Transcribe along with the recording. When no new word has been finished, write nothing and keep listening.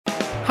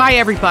Hi,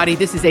 everybody.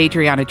 This is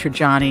Adriana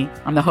Trajani.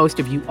 I'm the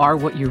host of You Are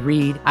What You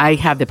Read. I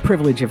have the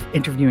privilege of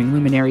interviewing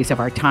luminaries of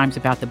our times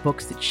about the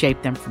books that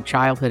shaped them from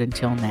childhood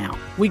until now.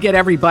 We get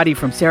everybody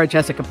from Sarah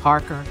Jessica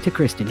Parker to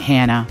Kristen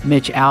Hanna,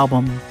 Mitch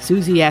Albom,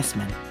 Susie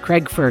Essman,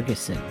 Craig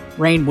Ferguson,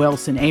 Rainn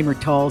Wilson, Amor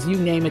Tolls, you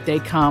name it, they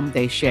come,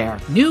 they share.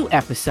 New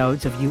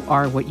episodes of You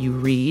Are What You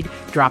Read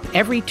drop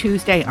every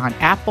Tuesday on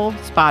Apple,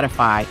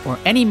 Spotify, or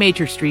any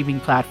major streaming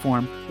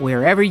platform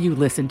wherever you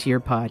listen to your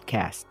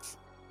podcasts.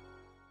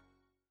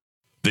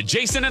 The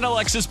Jason and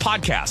Alexis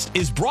podcast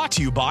is brought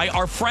to you by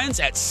our friends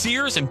at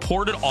Sears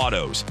Imported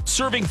Autos,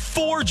 serving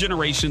 4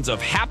 generations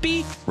of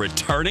happy,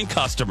 returning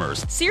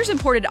customers. Sears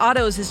Imported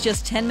Autos is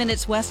just 10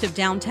 minutes west of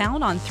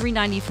downtown on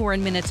 394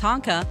 in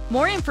Minnetonka.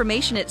 More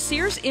information at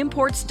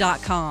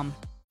SearsImports.com.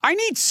 I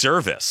need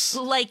service.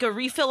 Like a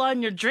refill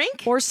on your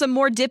drink? Or some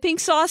more dipping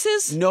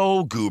sauces?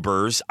 No,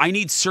 goobers. I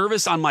need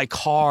service on my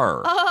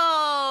car.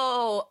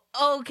 Oh,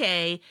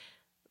 okay.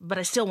 But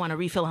I still want a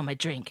refill on my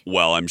drink.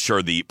 Well, I'm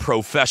sure the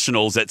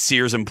professionals at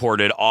Sears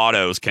Imported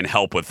Autos can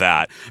help with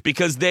that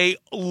because they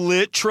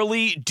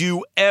literally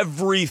do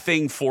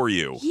everything for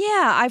you.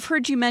 Yeah, I've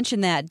heard you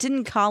mention that.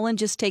 Didn't Colin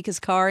just take his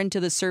car into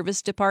the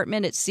service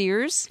department at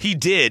Sears? He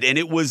did, and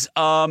it was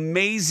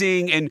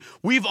amazing. And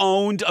we've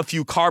owned a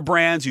few car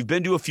brands. We've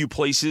been to a few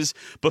places,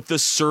 but the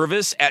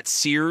service at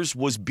Sears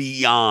was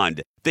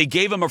beyond. They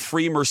gave him a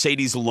free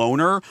Mercedes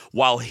loaner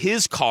while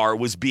his car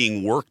was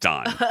being worked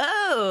on.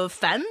 Oh,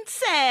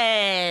 fancy.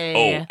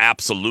 Oh,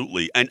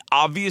 absolutely. And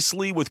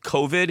obviously with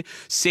COVID,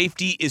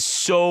 safety is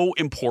so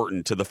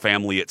important to the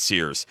family at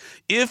Sears.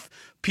 If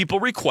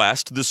people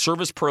request, the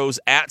service pros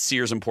at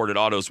Sears Imported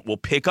Autos will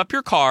pick up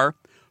your car,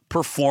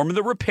 perform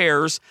the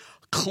repairs,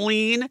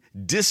 clean,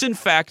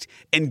 disinfect,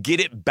 and get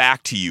it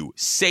back to you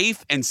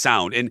safe and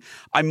sound. And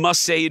I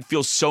must say, it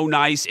feels so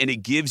nice, and it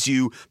gives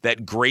you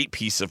that great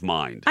peace of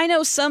mind. I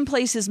know some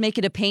places make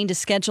it a pain to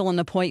schedule an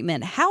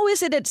appointment. How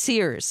is it at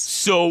Sears?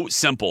 So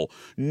simple.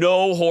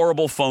 No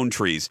horrible phone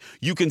trees.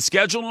 You can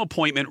schedule an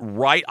appointment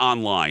right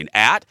online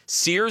at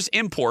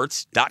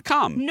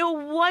SearsImports.com. No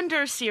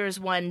wonder Sears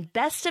won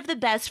Best of the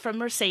Best from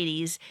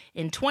Mercedes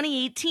in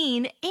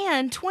 2018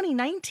 and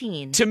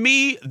 2019. To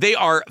me, they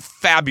are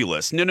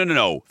fabulous.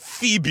 No.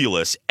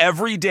 Fabulous.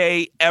 Every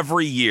day,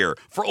 every year.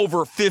 For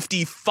over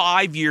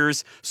 55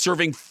 years,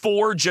 serving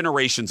 4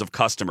 generations of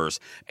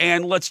customers.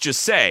 And let's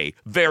just say,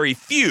 very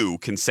few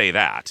can say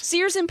that.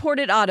 Sears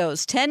Imported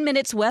Autos, 10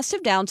 minutes west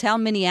of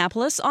downtown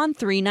Minneapolis on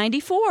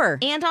 394.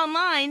 And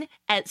online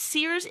at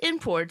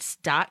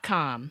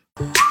SearsImports.com.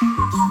 Good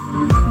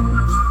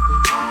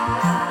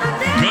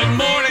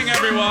morning,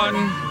 everyone,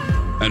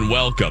 and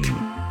welcome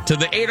to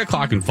the 8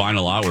 o'clock and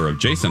final hour of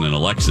Jason and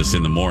Alexis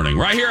in the morning.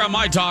 Right here on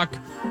My Talk,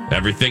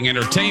 everything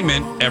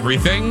entertainment,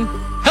 everything.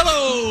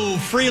 Hello,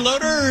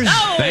 freeloaders.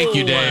 Oh! Thank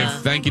you, Dave.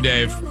 Thank you,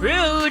 Dave.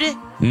 Rude.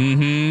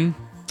 Mm-hmm.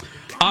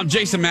 I'm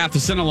Jason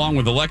Matheson, along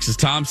with Alexis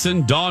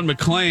Thompson, Dawn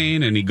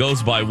McClain, and he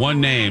goes by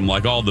one name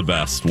like all the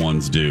best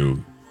ones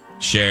do.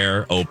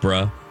 Cher,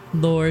 Oprah.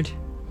 Lord.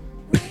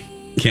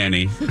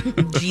 Kenny.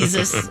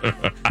 Jesus.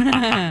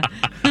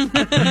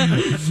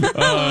 Oh,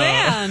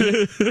 man.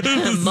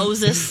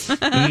 Moses.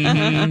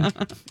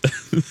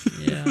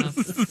 Mm-hmm. Yeah.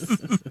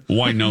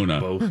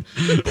 Winona.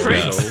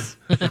 Prince.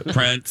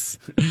 Prince.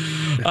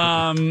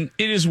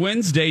 It is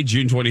Wednesday,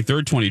 June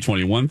 23rd,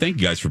 2021. Thank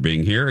you guys for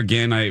being here.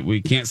 Again,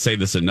 we can't say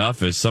this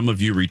enough. As some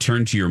of you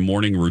return to your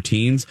morning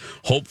routines,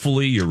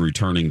 hopefully you're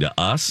returning to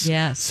us.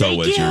 Yes.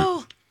 So Thank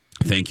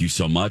thank you. you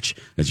so much.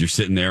 As you're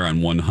sitting there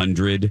on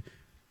 100,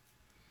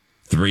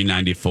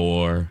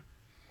 394,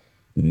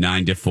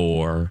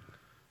 94.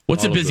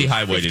 What's a busy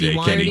highway today,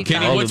 51, Kenny?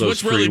 Kenny, what's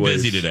really freeways.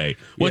 busy today?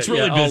 What's Yeah,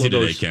 really all busy of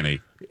those- today, Kenny?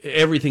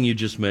 Everything you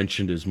just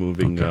mentioned is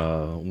moving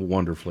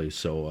wonderfully.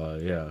 So,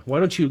 yeah. Why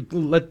don't you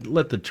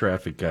let the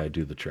traffic guy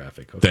do the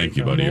traffic? Okay? Thank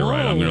you, buddy. You're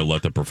right. I'm going to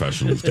let the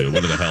professionals do it.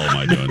 What the hell am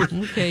I doing?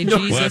 Okay, What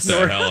Jesus.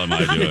 the hell am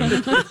I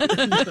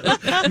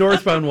doing?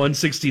 Northbound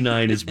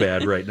 169 is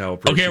bad right now.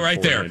 Okay,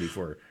 right there.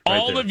 494. Right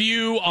All there. of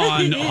you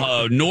on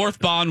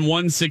northbound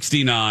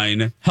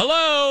 169.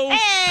 Hello. Hey,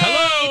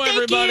 Hello, thank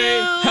everybody.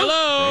 you.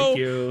 Hello. Thank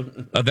you.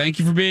 Thank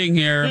you for being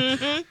here.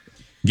 Mm-hmm.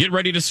 Get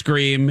ready to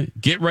scream.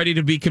 Get ready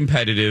to be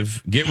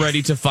competitive. Get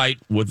ready to fight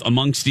with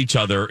amongst each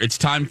other. It's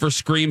time for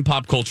Scream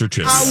Pop Culture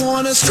Trivia. I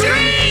wanna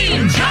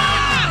scream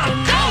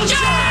pop culture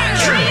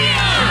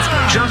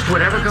trivia. Just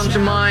whatever comes to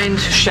mind,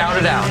 shout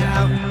it out.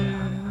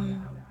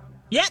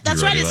 Yeah,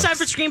 that's You right. ready, It's time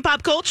Lex? for Scream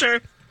Pop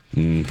Culture.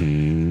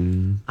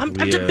 Mm-hmm. I'm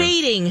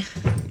debating.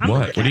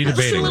 What are you Let's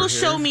do debating? a little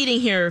show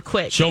meeting here,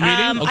 quick. Show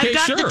meeting? Okay, I've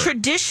got sure. the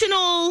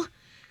traditional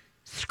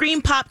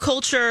Scream pop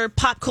culture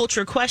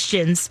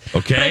questions.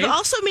 Okay. But I've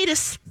also made a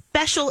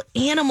special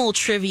animal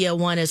trivia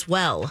one as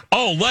well.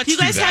 Oh, let's Do you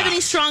guys do that. have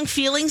any strong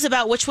feelings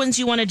about which ones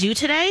you want to do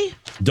today?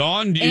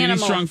 Dawn, do you any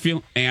Animal. strong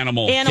feel?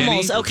 Animal.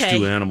 Animals, Kenny? okay. Let's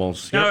do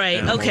animals. Yep, All right,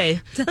 animals. okay.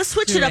 Let's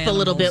switch it up a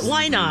little bit.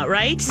 Why not,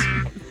 right?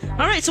 All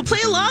right, so play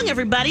along,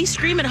 everybody.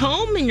 Scream at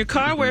home, in your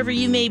car, wherever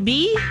you may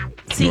be.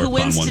 See who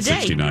Northbound wins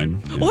today.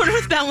 169. Or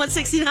northbound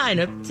 169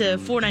 up to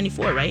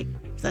 494, right?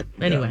 Is that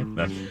anyway?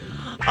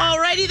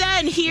 Alrighty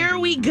then, here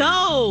we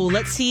go.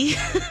 Let's see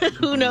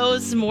who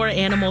knows more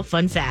animal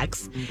fun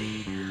facts.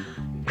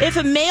 If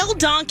a male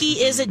donkey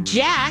is a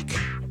jack,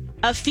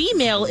 a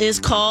female is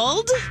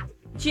called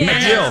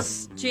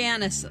Janice.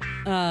 Janice.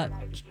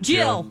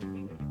 Jill.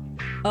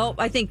 Oh,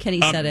 I think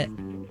Kenny said it.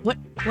 What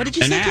did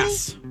you An say,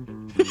 ass.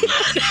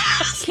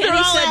 Kenny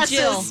all said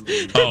asses.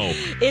 Jill. Oh,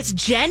 It's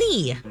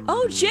Jenny.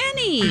 Oh,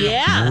 Jenny.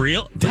 Yeah.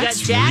 real? We got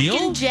That's Jack real?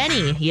 and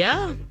Jenny.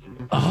 Yeah.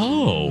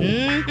 Oh.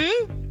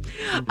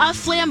 A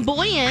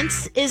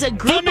flamboyance is a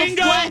group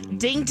Flamingo! of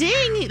ding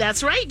ding.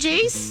 That's right,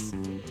 Jace.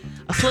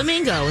 A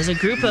flamingo is a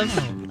group of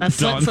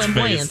Dawn's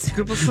flamboyance. face. A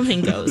group of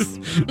flamingos.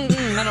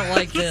 I don't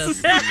like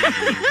this.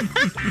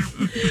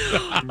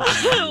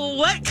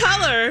 What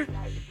color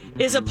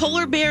is a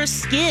polar bear's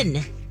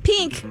skin?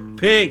 Pink.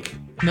 Pink.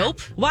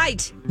 Nope.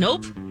 White.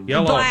 Nope.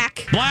 Yellow.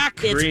 Black. Black.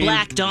 It's Green.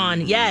 Black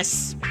Dawn.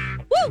 Yes.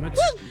 Woo, woo,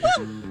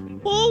 woo.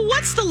 Well,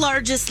 what's the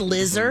largest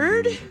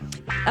lizard?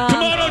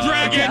 Komodo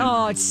dragon.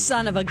 Oh, it's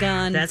son of a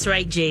gun. That's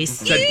right,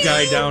 Jace. That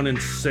guy down in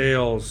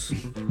sales.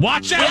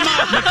 Watch out,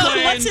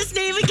 McLean. What's his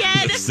name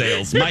again?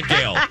 Sales. Mike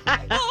Gale.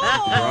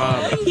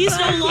 He's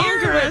no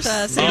longer with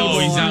us Oh,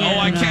 he's not. anymore. Oh,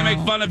 I can't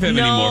make fun of him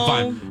No. anymore.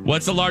 Fine.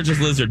 What's the largest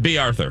lizard? B.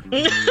 Arthur.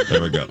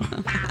 There we go.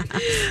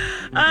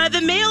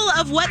 The male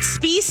of what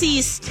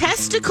species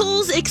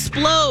testicles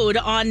explode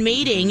on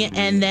mating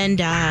and then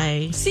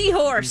die?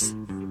 Seahorse.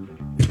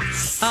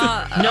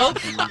 Nope.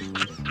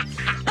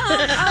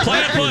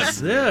 Platypus.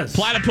 This.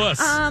 Platypus.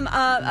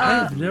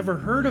 I've never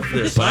heard of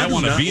this. But I do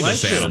wanna not be like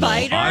this it. animal.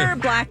 Spider.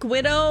 Black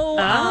widow.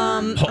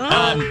 Good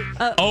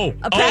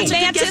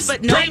guess,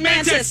 but nope. Praying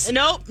mantis.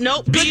 Nope.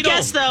 Good Beetle.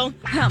 guess though.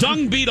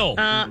 Dung beetle.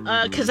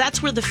 Because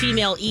that's where the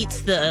female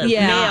eats the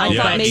Yeah, male. I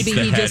Yeah, thought it maybe eats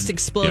the he head. just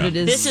exploded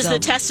Yeah. his. This is the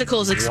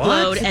testicles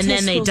explode The and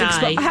then they testicles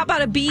die. explode. How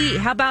about a bee?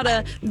 How about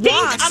a Ding,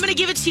 wasp? I'm going to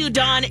give it to you,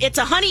 Dawn. It's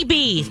a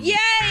honeybee.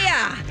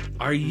 Yeah.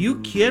 Are you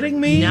kidding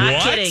me? Not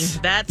What? kidding.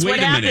 That's Wait what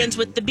a minute. happens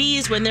with the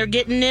bees when they're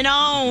getting it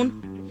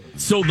on.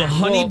 So the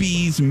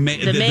honeybees, the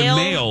male-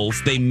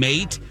 males, they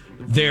mate.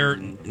 Their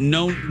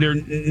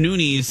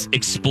noonies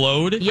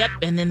explode. Yep,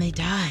 and then they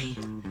die.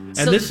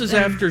 And this is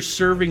after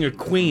serving a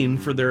queen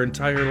for their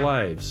entire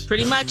lives.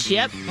 Pretty much,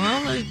 yep.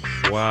 Well,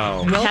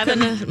 Wow.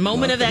 having a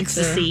moment of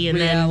ecstasy and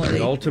then...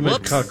 The ultimate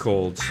Whoops.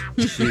 cuckolds.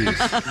 Jeez.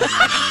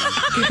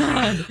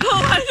 Oh,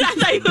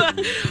 I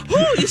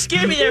thought you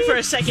scared me there for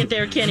a second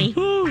there, Kenny.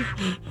 All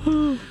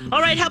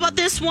right, how about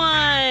this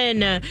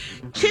one?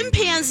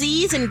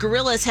 Chimpanzees and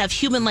gorillas have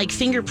human-like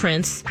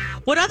fingerprints.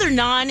 What other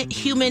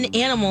non-human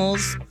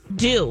animals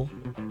do?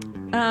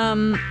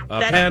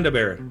 Panda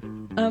bear.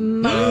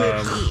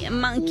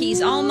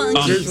 Monkeys. All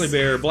monkeys. Grizzly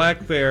bear,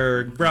 black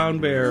bear, brown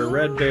bear,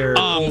 red bear,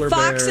 polar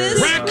foxes.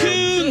 bear.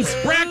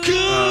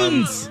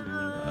 Raccoons.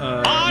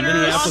 Otters.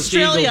 Minneapolis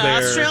eagle Australia. bear.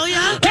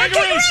 Australia?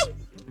 Kangaroos.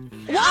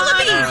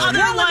 Wallaby.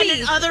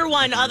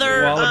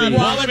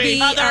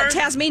 Other-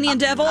 Tasmanian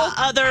devil.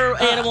 Other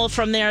animal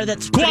from there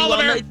that's pretty Koala well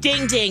bear. known.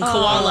 Ding ding,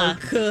 koala.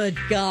 Oh, good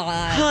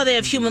God. Oh, they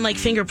have human-like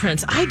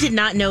fingerprints. I did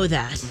not know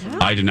that.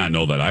 I did not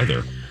know that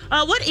either.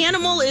 What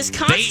animal is They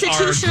are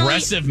constitutionally...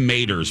 aggressive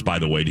maters, by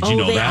the way. Did you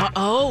know they that? are-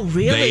 oh,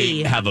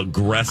 really? They have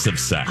aggressive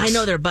sex. I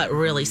know their butt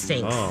really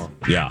stinks. Oh.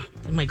 Yeah.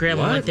 My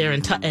grandma What? went there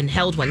and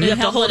held one. You And have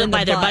to held hold one it in by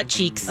the their butt. butt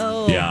cheeks.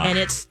 Oh. Yeah. And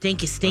it's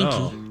stinky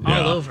Oh. all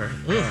Yeah. over.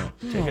 Ugh.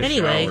 Take a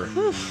Anyway,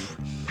 shower.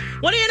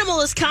 what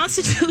animal is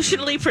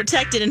constitutionally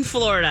protected in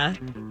Florida?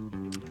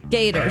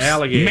 Gators.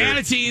 Alligator.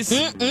 Manatees.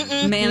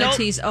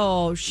 Manatees.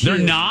 Oh, shoot. They're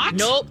not?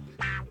 Nope.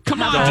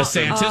 Come on,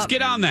 DeSantis.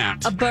 Get on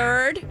that. A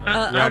bird.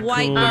 A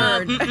white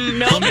Raccoon. bird.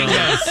 Nope.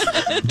 Flamingos.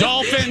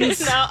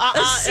 Dolphins.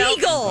 A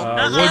seagull.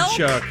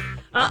 Woodchuck.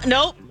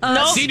 Nope.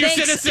 Nope. Senior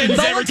Snakes, citizens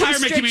boa at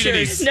retirement constrictors.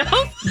 communities.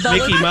 Nope.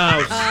 Mickey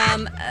Mouse.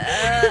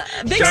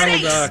 Big Donald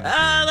snakes.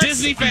 Duck.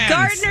 Disney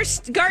fans.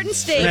 Garden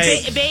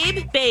snakes.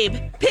 Snake. Babe.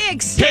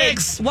 Pigs.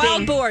 Pigs. Wild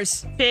Ding.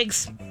 boars.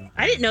 Pigs.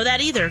 I didn't know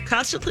that either.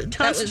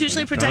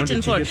 Constitutionally protected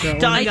in Dawn, did you Florida. get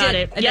that Dawn one? got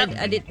it. Yep.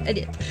 I did.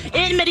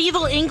 In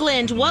medieval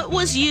England, what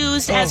was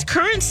used as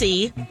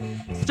currency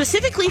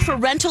specifically for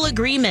rental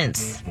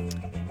agreements?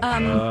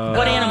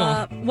 What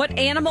animal? What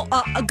animal?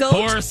 A goat.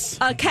 Horse.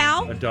 A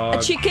cow. A dog.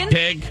 A chicken.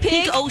 Pig.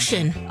 Big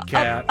ocean.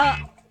 Cat.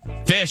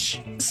 Fish.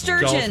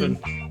 Sturgeon.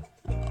 Dolphin.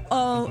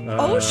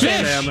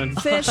 Ocean. Salmon.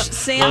 Fish.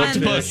 Salmon.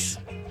 Octopus.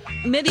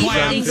 Medieval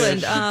Clams.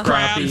 England. Crappie,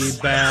 Crabs.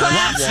 bass,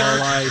 Lobster.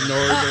 walleye,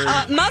 northern.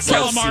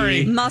 Mussels.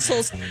 Calamari.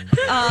 Mussels.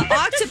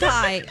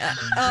 Octopi.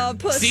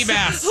 Puss. Sea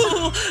bass.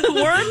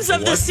 Worms of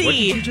the What did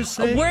sea. you just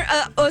say?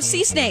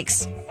 Sea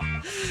snakes.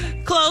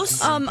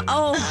 Close.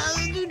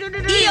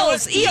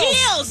 Eels.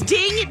 Eels.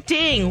 Ding,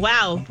 ding.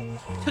 Wow.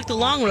 Took the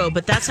long road,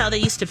 but that's how they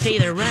used to pay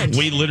their rent.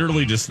 We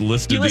literally just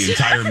listed the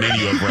entire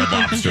menu of Red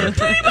Lobster.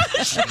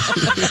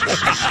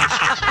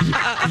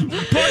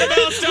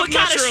 Portobello stuffed What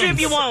kind of shrimp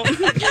mushrooms. you want?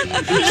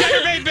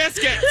 Cheddar Bay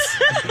biscuits.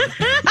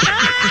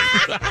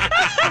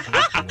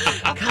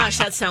 Gosh,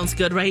 that sounds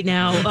good right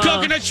now.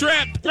 Coconut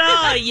shrimp.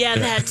 Oh, yeah,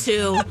 that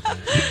too.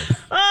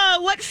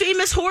 What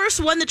famous horse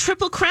won the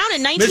Triple Crown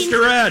in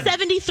Mr. Ed.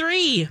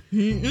 1973?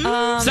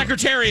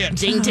 Secretariat.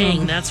 Ding,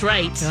 ding. That's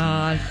right.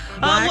 God.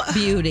 Black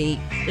Beauty.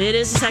 It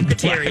is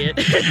Secretariat.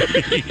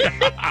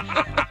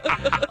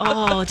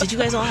 Oh, did you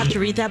guys all have to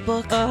read that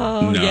book?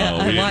 Oh, No, yeah. we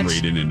I didn't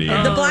watched read it in the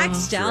The Black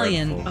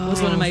Stallion dreadful.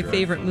 was one of my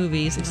favorite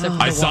movies, except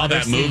for I the saw water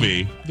that scene.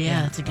 movie.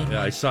 Yeah, that's a good one.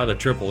 Yeah, I saw the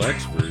Triple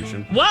X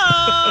version. Whoa!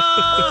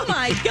 Oh,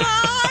 my God.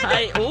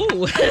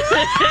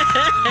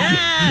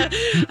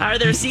 Are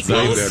there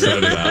sequels?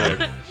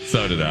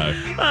 So did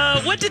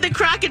I. What did the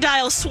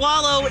crocodile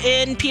swallow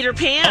in Peter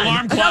Pan?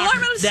 Alarm clock.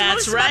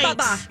 That's right.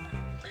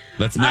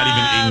 That's not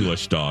even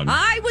English, dog.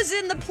 I was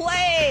in the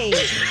play.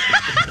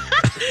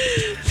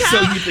 So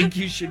you think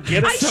you should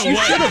get it? I So you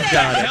should should get have it.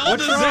 got it. Hell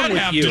What's does wrong that with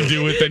have you? to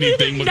do with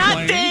anything,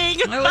 McLean?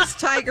 Nothing. I was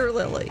Tiger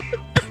Lily.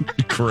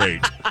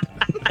 Great.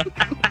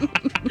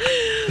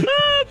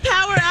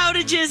 Power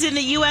outages in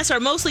the U.S. are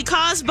mostly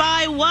caused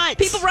by what?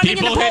 People running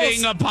People into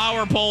hitting poles. a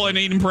power pole in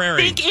Eden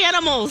Prairie. Think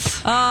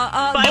animals.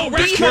 Oh,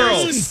 beavers.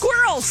 raccoons.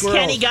 Squirrels.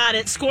 Kenny got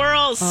it.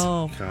 Squirrels.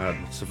 Oh. God,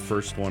 it's the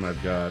first one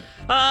I've got.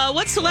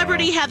 What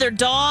celebrity had their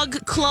dog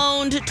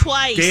cloned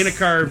twice? Dana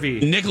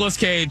Carvey. Nicolas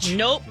Cage.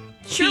 Nope.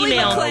 Shirley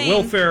Female. MacLaine.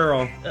 Will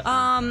Ferrell.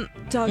 Marlon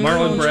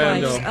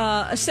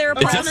Brando. Sarah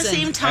Around Paulson. the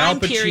same time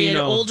Al Pacino. period,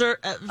 older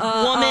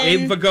woman,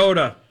 Abe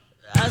Vigoda.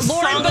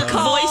 Lauren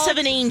Bacall. voice of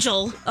an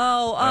angel.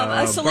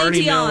 Celine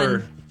Barney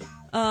Dion.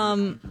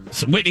 Miller.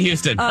 Whitney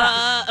Houston.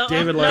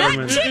 David That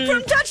Letterman. chick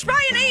from Touched by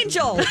an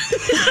Angel.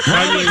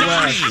 Kanye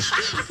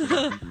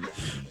West.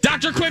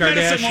 Dr. Quinn,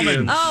 Medicine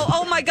Woman. Kardashians.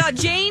 Oh my God,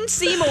 Jane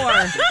Seymour.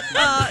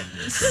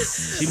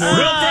 Seymour.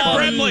 Wilfred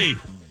Brimley.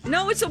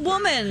 No, it's a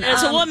woman.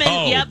 It's a woman.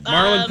 Oh, Yep.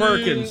 Marlon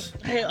Perkins.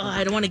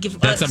 I don't want to give.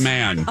 That's a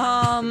man.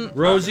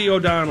 Rosie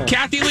O'Donnell.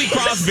 Kathy Lee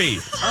Crosby.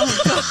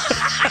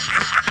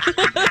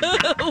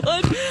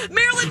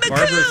 Marilyn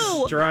Barbara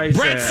McCoo. Streisand.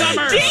 Brett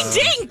Summers. Ding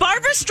ding,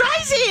 Barbara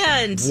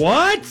Streisand.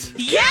 What?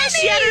 Yes,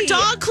 she had her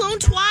dog cloned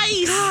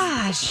twice.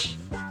 Gosh.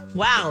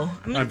 Wow.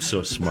 I'm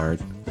so smart.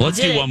 Let's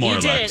Did do it. one more,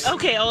 You did Lex. it.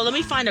 Okay. Oh, let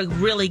me find a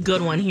really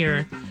good one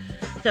here.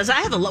 Because I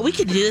have a lot. We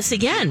could do this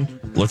again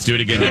Let's do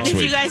it again next if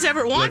you week. guys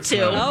ever want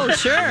to. Oh,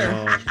 sure.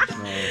 No,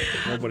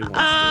 nobody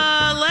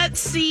wants Let's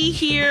see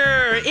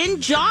here.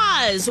 In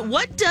Jaws,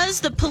 what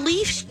does the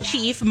police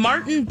chief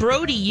Martin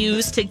Brody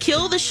use to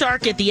kill the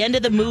shark at the end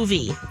of the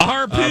movie?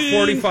 RP.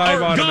 45 or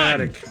gun.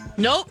 automatic.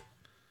 Nope.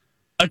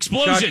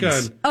 Explosions.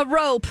 Shotgun. A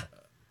rope.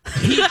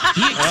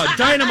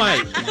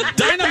 Dynamite.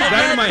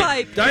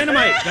 Dynamite.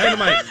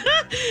 Dynamite.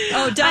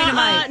 Oh,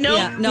 dynamite. no,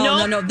 Yeah.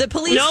 No. The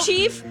police Nope.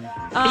 chief.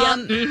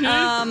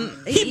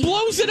 He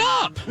blows it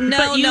up.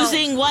 But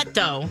using what,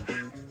 though?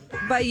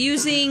 by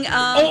using a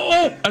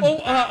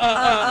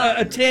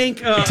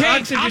tank.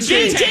 Oxygen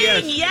Oxygen tank.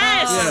 tank. Yes. Yes.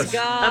 Yes.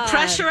 God. A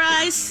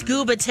pressurized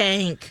scuba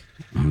tank.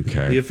 The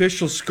Okay.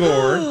 official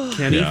score: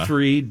 Kenny Yeah.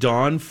 3,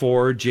 Dawn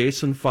 4,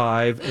 Jason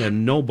 5,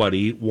 and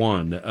nobody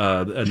 1.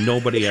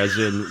 Nobody, as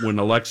in when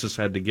Alexis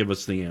had to give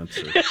us the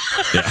answer.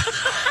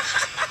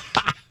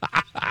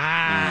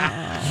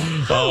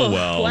 Oh,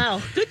 well.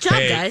 Wow. Good job,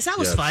 Hey, guys. That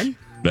was yes. fun.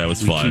 That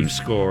was We fun. keep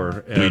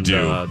score, and We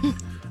do.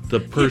 The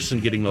person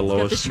getting the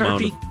lowest the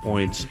amount of Sharpie.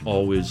 points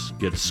always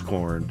gets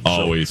scorned. So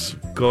Always.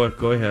 go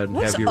ahead and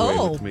What's have your way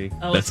O? with me.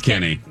 Oh, That's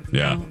Kenny.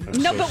 Yeah.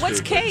 no, but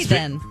what's K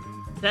then?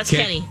 That's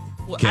Ken- Kenny.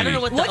 I Kenny. don't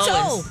know what the What's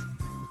O is.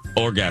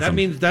 O? Orgasm. That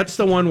means that's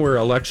the one where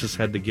Alexis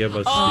had to give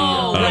us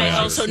Oh, the. right.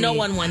 yeah. Oh, so no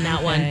one won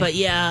that one. Okay. But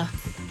yeah.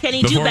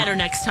 Kenny, do Before- better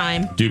next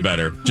time. Do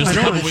better. Just I a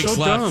know, couple it's weeks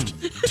so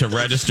left to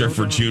register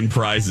for June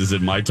prizes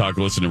and My Talk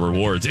Listener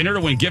Rewards. Enter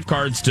to win gift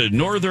cards to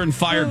Northern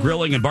Fire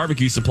Grilling and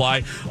Barbecue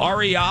Supply,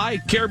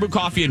 REI, Caribou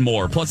Coffee, and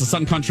more, plus a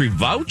Sun Country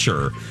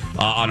voucher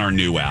on our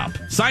new app.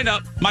 Sign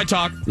up,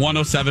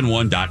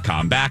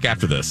 mytalk1071.com. Back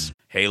after this.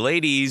 Hey,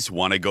 ladies,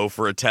 want to go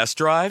for a test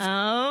drive?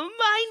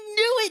 I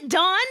knew it,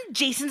 Dawn.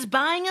 Jason's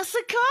buying us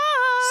a car.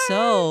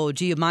 So,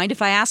 do you mind if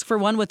I ask for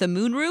one with a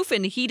moonroof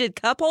and heated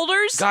cup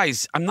holders?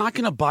 Guys, I'm not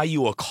going to buy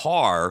you a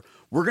car.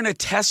 We're going to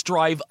test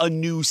drive a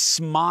new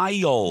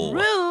Smile.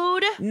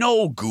 Rude.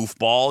 No,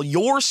 goofball.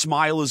 Your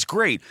smile is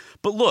great.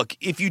 But look,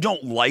 if you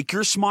don't like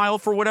your smile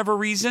for whatever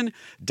reason,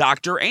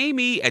 Dr.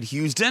 Amy at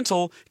Hughes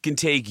Dental can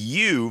take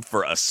you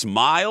for a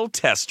smile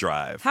test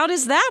drive. How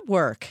does that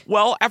work?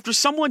 Well, after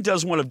someone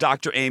does one of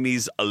Dr.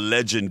 Amy's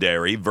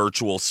legendary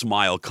virtual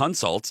smile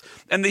consults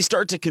and they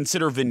start to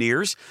consider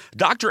veneers,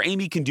 Dr.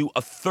 Amy can do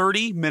a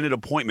 30-minute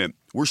appointment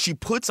where she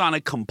puts on a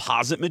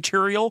composite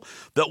material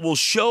that will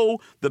show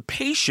the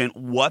patient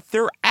what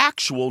their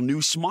actual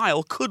new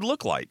smile could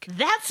look like.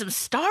 That's some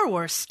Star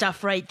Wars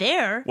stuff right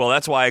there. Well,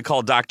 that's why I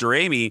call Dr.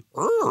 Amy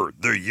the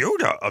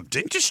Yoda of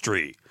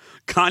dentistry.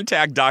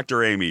 Contact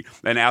Dr. Amy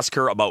and ask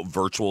her about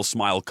virtual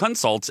smile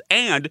consults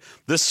and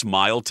the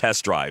Smile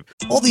Test Drive.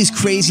 All these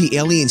crazy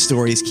alien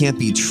stories can't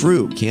be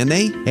true, can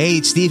they? Hey,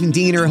 it's Stephen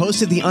Diener,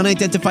 host of the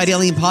Unidentified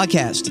Alien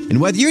Podcast.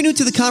 And whether you're new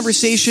to the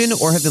conversation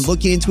or have been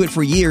looking into it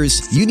for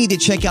years, you need to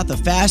check out the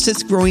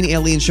fastest growing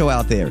alien show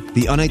out there,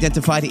 the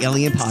Unidentified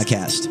Alien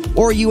Podcast,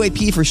 or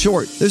UAP for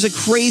short. There's a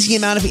crazy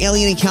amount of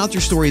alien encounter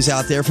stories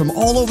out there from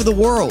all over the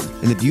world.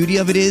 And the beauty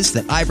of it is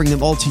that I bring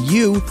them all to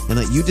you and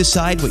let you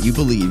decide what you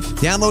believe.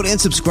 Download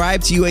and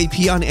subscribe to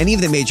UAP on any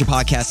of the major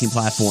podcasting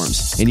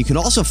platforms. And you can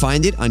also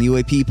find it on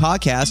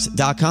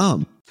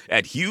UAPpodcast.com.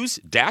 At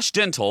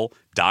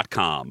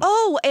Hughes-Dental.com.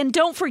 Oh, and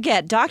don't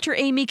forget, Dr.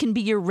 Amy can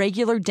be your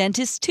regular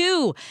dentist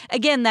too.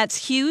 Again,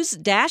 that's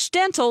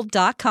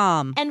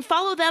Hughes-Dental.com. And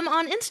follow them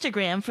on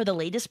Instagram for the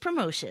latest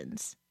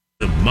promotions.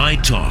 The My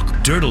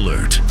Talk Dirt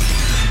Alert.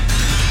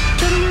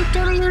 We are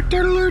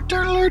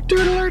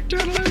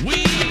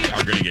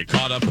going to get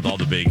caught up with all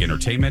the big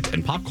entertainment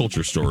and pop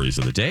culture stories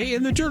of the day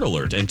in the Dirt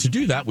Alert. And to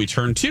do that, we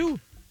turn to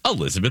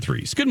Elizabeth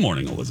Reese. Good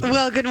morning, Elizabeth.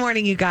 Well, good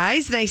morning, you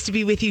guys. Nice to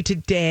be with you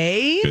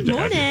today. Good to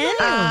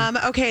have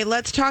you. Okay,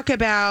 let's talk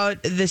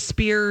about the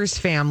Spears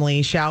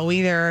family, shall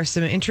we? There are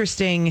some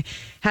interesting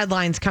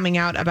headlines coming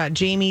out about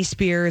Jamie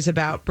Spears,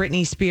 about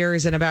Britney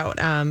Spears, and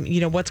about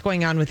what's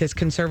going on with his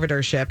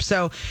conservatorship.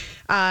 So,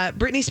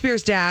 Britney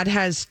Spears' dad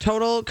has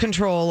total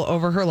control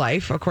over her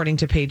life, according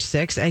to Page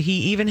Six.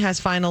 He even has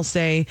final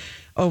say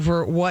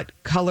over what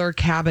color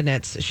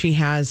cabinets she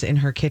has in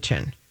her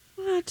kitchen.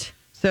 What?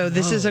 So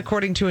this is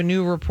according to a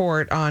new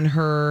report on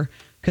her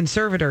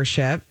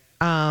conservatorship.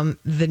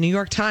 The New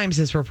York Times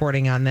is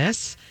reporting on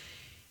this,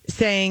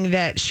 saying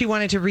that she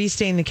wanted to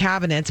restain the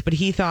cabinets, but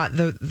he thought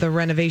the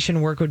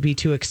renovation work would be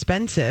too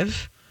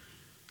expensive.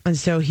 And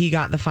so he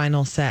got the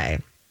final say.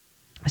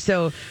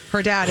 So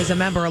her dad is a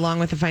member, along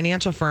with the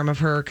financial firm, of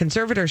her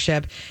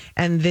conservatorship.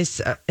 And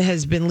this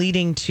has been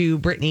leading to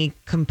Britney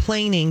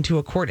complaining to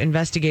a court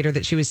investigator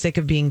that she was sick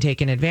of being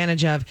taken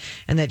advantage of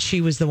and that she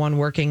was the one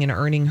working and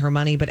earning her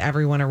money, but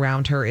everyone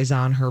around her is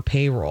on her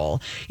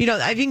payroll.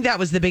 I think that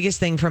was the biggest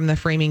thing from the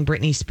Framing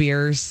Britney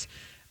Spears,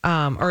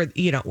 or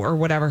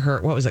whatever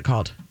what was it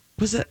called?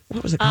 What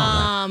was it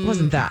called?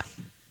 Wasn't that?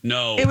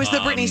 No. It was the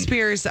Britney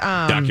Spears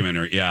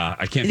documentary. Yeah,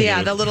 I can't think of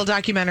it. The little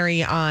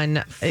documentary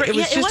on it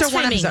was just a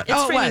one episode. It's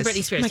it was.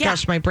 Britney Spears. Oh my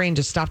gosh, my brain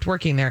just stopped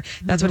working there.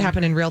 That's what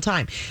happened in real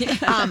time.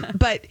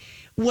 But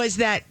was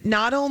that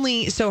not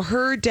only so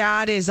her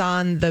dad is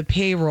on the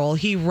payroll,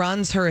 he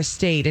runs her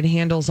estate and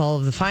handles all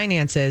of the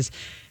finances.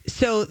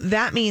 So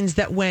that means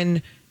that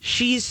when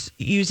she's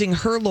using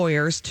her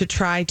lawyers to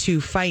try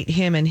to fight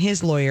him and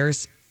his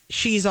lawyers,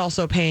 she's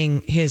also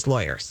paying his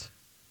lawyers.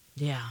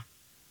 Yeah.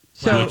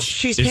 So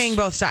she's paying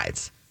both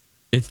sides.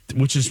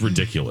 Which is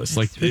ridiculous.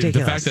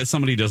 The fact that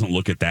somebody doesn't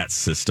look at that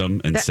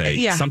system and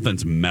say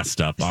something's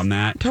messed up on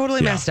that.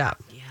 Totally messed up.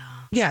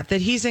 Yeah,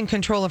 that he's in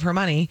control of her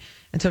money.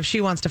 And so if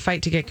she wants to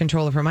fight to get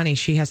control of her money,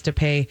 she has to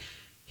pay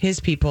his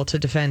people to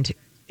defend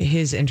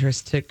his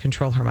interests to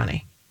control her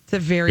money. It's a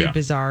very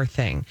bizarre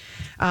thing.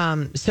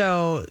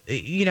 So,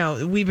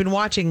 we've been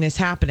watching this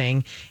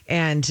happening,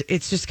 and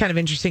it's just kind of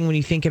interesting when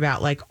you think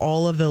about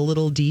all of the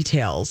little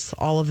details,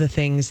 all of the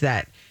things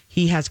that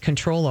he has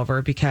control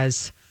over,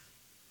 because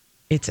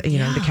it's,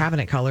 the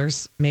cabinet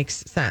colors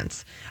makes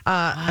sense.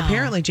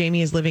 Apparently,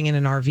 Jamie is living in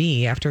an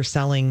RV after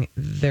selling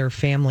their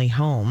family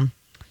home.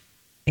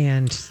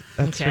 And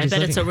that's I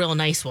bet it's a real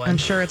nice one. I'm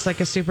sure it's like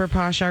a super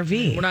posh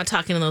RV. We're not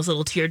talking those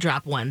little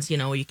teardrop ones,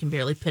 where you can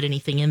barely put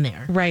anything in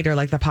there. Right, or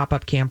like the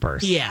pop-up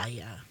campers. Yeah.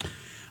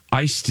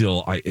 Anybody,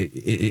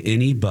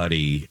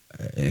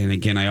 and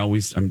again,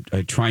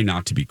 I try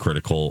not to be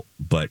critical,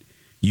 but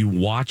you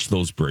watch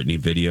those Britney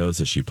videos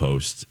that she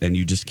posts, and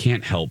you just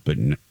can't help but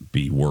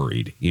be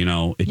worried.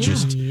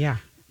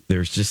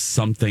 There's just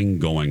something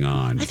going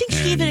on. I think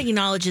she even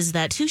acknowledges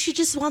that, too. She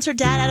just wants her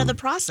dad out of the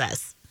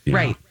process. Yeah.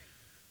 Right.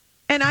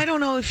 And I don't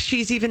know if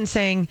she's even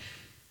saying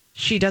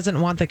she doesn't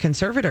want the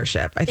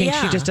conservatorship. I think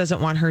she just doesn't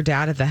want her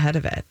dad at the head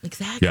of it.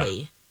 Exactly.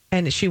 Yeah.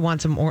 And she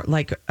wants him more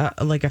like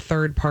a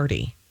third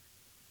party.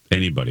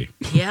 Anybody.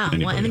 Yeah.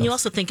 Well, and then you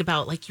also think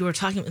about, you were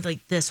talking about,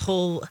 this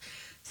whole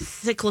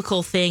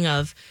cyclical thing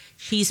of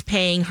she's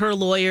paying her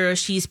lawyers,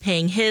 she's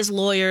paying his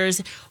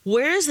lawyers.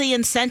 Where's the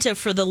incentive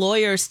for the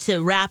lawyers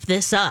to wrap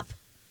this up?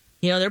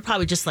 They're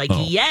probably just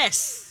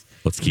yes.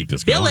 Let's keep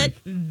this going.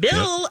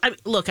 Bill. Yep.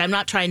 Look, I'm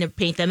not trying to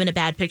paint them in a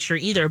bad picture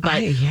either,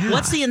 but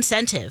what's the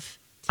incentive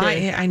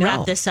to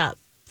wrap this up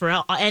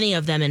for any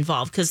of them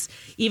involved? Because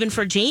even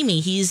for Jamie,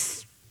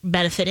 he's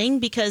benefiting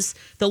because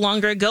the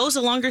longer it goes,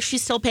 the longer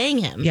she's still paying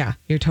him. Yeah,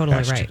 you're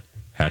totally right.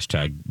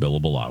 Hashtag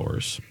billable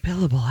hours.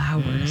 Billable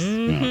hours.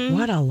 Mm-hmm.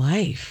 What a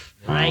life.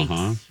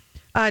 Right.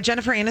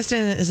 Jennifer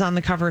Aniston is on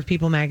the cover of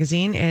People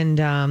magazine,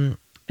 and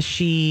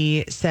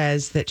she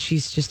says that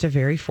she's just a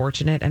very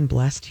fortunate and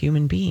blessed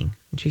human being.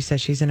 And she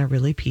says she's in a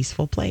really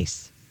peaceful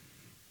place.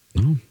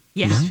 Oh,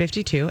 yeah. She's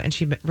 52, and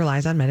she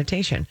relies on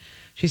meditation.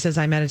 She says,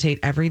 I meditate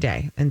every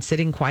day, and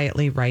sitting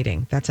quietly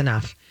writing, that's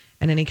enough.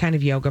 And any kind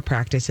of yoga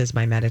practice is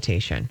my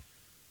meditation.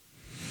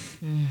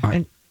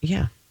 And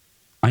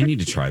I need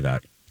to try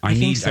that.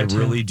 I so too.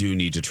 really do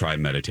need to try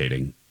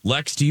meditating.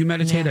 Lex, do you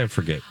meditate? Yeah. I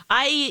forget.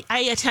 I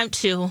attempt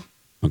to.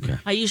 Okay.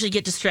 I usually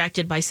get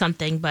distracted by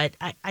something, but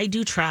I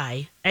do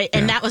try.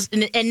 And that was,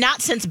 and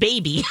not since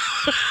baby.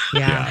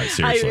 Yeah,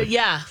 seriously.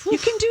 You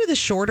can do the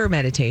shorter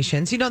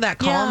meditations. You know, that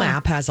Calm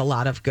app has a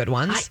lot of good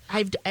ones.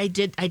 I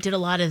did a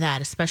lot of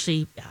that,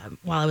 especially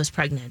while I was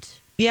pregnant.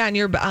 Yeah, and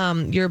your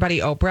buddy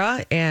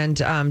Oprah and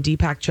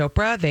Deepak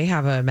Chopra, they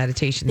have a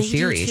meditation They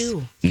series.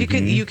 do, too.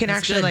 You can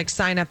actually good. like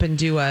sign up and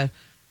do a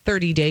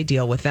 30-day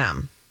deal with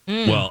them.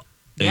 Well,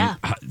 Yeah.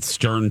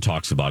 Stern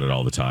talks about it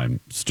all the time.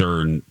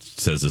 Stern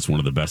says it's one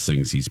of the best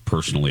things he's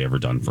personally ever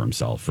done for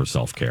himself for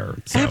self-care.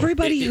 So,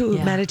 Everybody who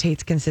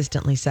meditates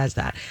consistently says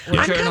that. Or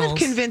I'm kind of journals.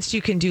 convinced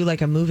you can do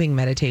like a moving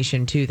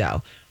meditation too,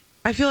 though.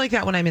 I feel like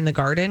that when I'm in the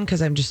garden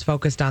because I'm just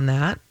focused on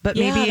that. But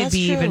Yeah, maybe it'd that's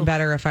be even true.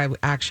 better if I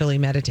actually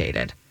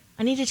meditated.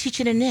 I need to teach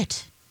you to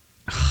knit.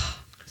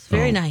 It's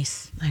very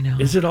nice. I know.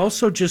 Is it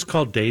also just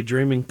called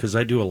daydreaming? Because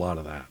I do a lot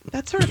of that.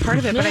 That's sort of part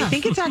of it, but I Yeah.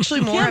 think it's actually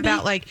more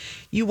about like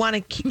you want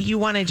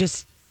to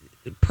just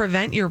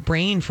prevent your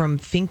brain from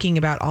thinking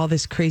about all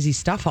this crazy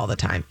stuff all the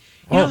time.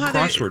 You know how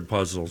crossword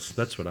puzzles.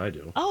 That's what I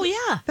do. Oh,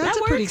 yeah. that's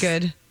that a pretty works.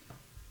 good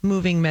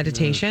moving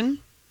meditation.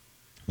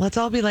 Let's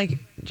all be like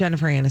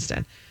Jennifer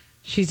Aniston.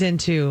 She's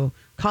into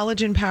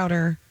collagen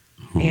powder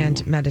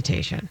and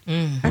meditation.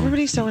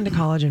 Everybody's so into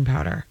collagen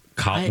powder.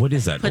 what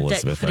is that, Put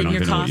Elizabeth? Put I in don't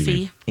your even know what you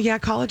mean. coffee. Yeah,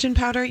 collagen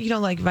powder,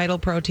 like Vital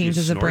Proteins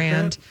You is a snort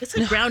brand. that? It's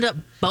like ground up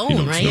bone,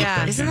 don't right? smoke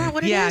Yeah. Isn't that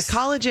what it is? Yeah,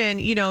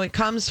 collagen, it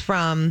comes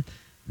from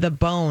the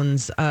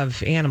bones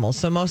of animals.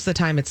 So most of the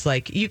time it's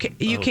like you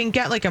can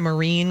get like a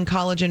marine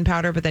collagen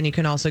powder, but then you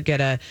can also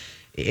get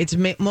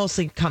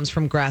mostly comes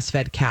from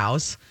grass-fed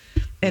cows.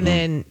 And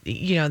then,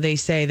 they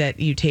say that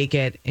you take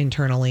it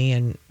internally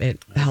and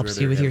it helps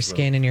you with your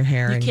skin and your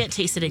hair. You and can't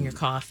taste it in your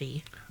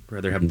coffee. I'd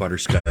rather have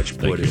butterscotch Thank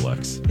you, pudding.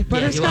 Lex.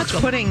 Butterscotch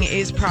pudding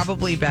is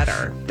probably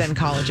better than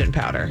collagen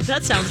powder.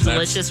 That sounds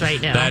delicious right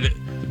now. That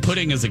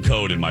pudding is a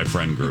code in my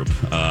friend group.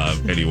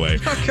 Anyway,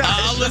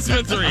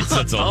 Elizabeth Reese,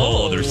 that's a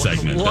whole other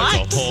segment.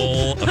 What?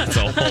 That's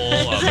a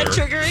whole Is that other.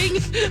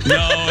 triggering?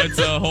 No, it's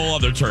a whole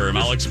other term.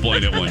 I'll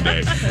explain it one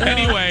day.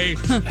 Anyway,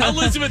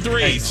 Elizabeth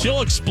Reese,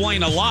 she'll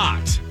explain a lot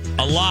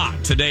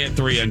today at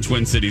 3 on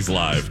Twin Cities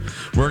Live.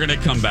 We're going to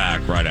come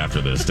back right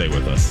after this. Stay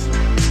with us.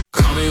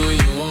 Call me when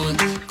you want,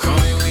 call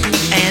me when you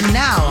need. And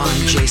now on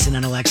Jason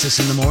and Alexis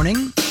in the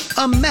morning,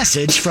 a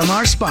message from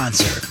our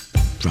sponsor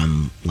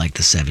from like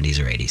the 70s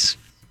or 80s.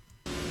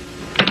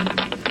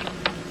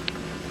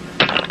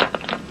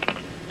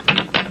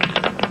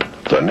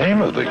 The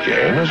name of the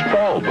game is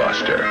Ball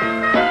Buster.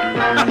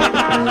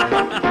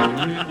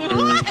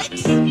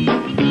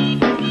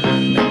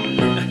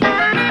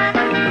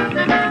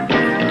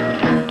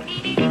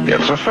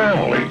 It's a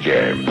family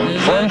game,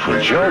 fun for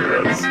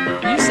children,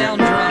 You sound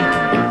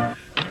drunk.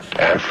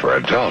 and for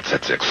adults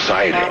it's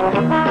exciting.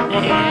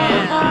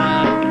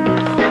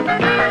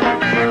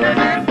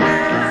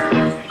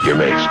 You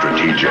make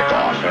strategic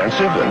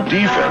offensive and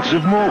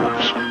defensive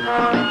moves.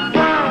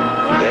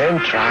 Then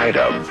try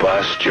to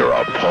bust your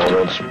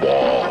opponent's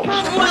balls.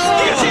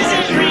 This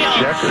isn't Easier real.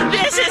 checkers,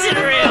 This isn't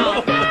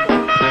real.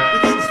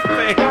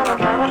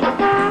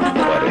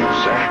 but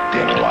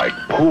exacting like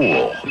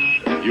pool.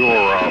 You're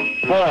a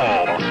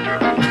ball buster.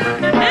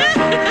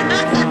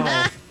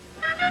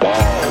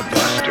 Ball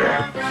Buster,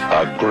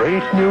 a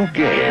great new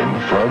game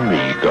from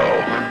Mego.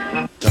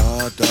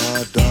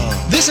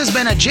 This has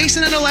been a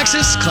Jason and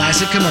Alexis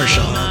classic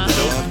commercial.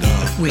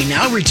 We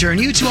now return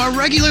you to our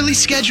regularly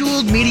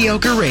scheduled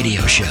mediocre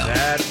radio show.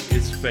 That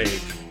is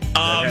fake.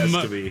 That has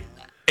to be.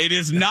 It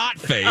is not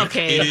fake.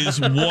 Okay. It is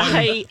one.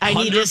 I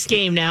need this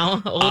game now.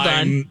 Hold on.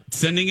 I'm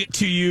sending it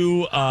to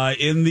you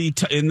in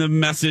the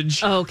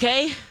message.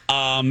 Okay.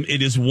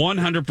 It is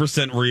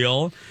 100%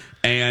 real,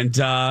 and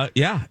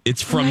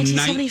it's from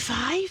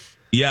 1975?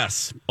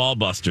 Yes, Ball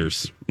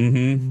Busters.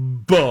 Mm-hmm.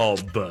 Ball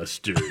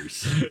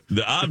Busters.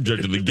 The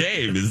object of the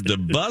game is to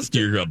bust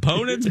your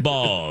opponent's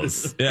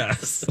balls.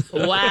 Yes. Wow.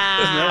 Isn't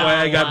that why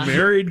I got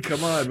married?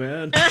 Come on,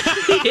 man.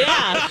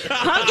 Yeah.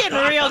 I'm getting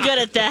real good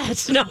at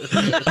that. No.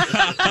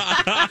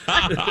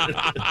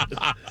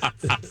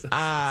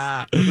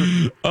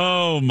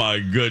 Oh my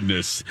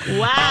goodness.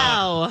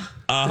 Wow.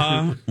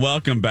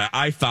 Welcome back.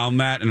 I found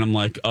that and I'm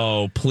like,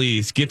 oh,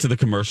 please get to the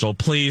commercial.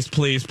 Please,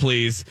 please,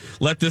 please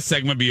let this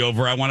segment be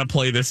over. I want to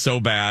play this so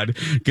bad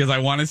because I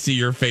want to see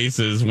your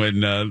faces when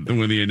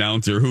the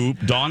announcer, who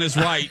Dawn is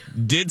right,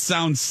 did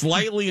sound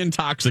slightly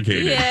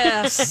intoxicated.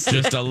 Yes.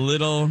 Just a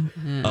little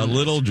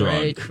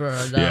drunk. For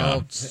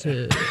adults,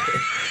 too.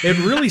 It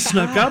really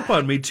snuck up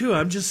on me, too.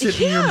 I'm just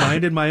sitting here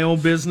minding my own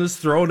business,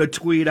 throwing a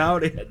tweet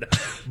out, and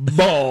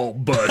Ball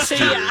Busters.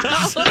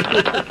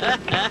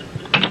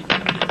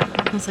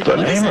 The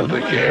name of the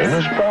game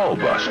is Ball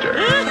Buster.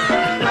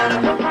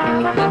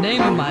 The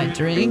name of my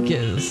drink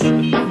is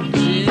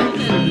gin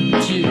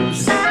and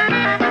juice.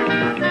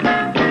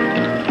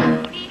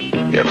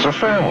 It's a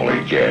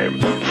family game,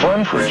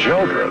 fun for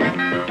children,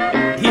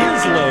 He is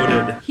is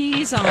loaded.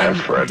 He's on And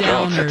for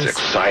adults, downers. it's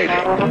exciting.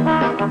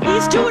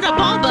 He's doing a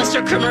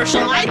Ballbuster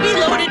commercial. I'd be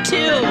loaded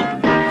too.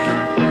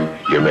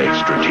 You make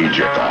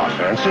strategic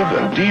offensive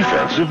and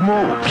defensive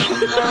moves.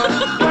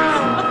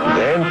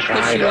 Then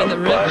try you in to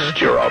the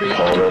bust river. your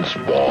opponent's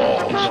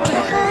balls.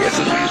 It's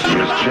as easy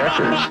as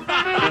checkers.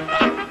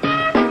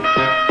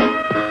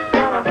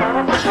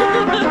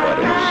 But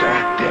it's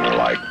acting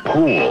like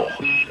pool.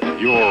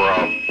 You're a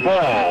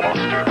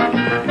ballbuster.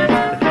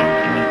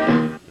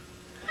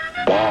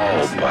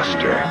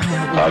 Ballbuster.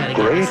 A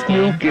great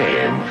new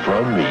game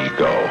from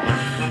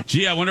Mego.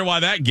 Gee, I wonder why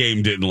that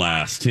game didn't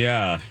last.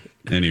 Yeah.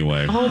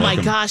 Anyway. Oh my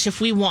welcome. gosh!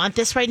 If we want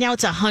this right now,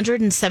 it's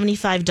 $175,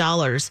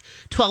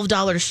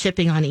 $12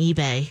 shipping on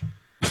eBay.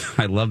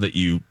 I love that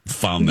you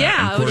found that.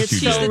 Yeah, of course it's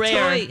you so did.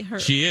 rare.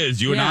 She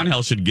is. You Yeah. and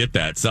Angel should get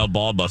that. Sell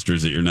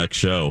Ballbusters at your next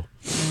show.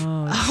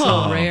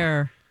 So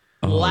rare.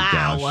 Oh,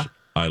 Wow. gosh.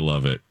 I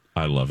love it.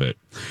 I love it.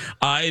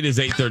 It is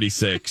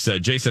 8:36.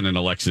 Jason and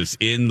Alexis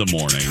in the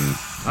morning.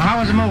 How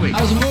was the movie?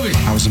 How was the movie?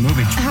 How was the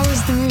movie? How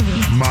was the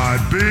movie? My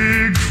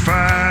big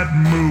fat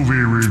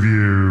movie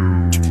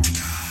review.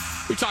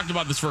 We talked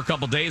about this for a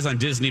couple days on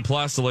Disney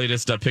Plus, the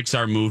latest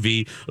Pixar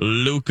movie,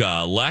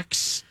 Luca.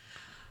 Lex?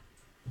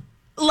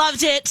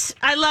 Loved it.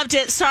 I loved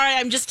it. Sorry,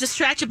 I'm just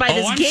distracted by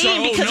this I'm game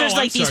sorry. because there's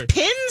like I'm these sorry.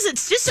 pins.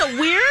 It's just a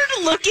weird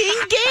looking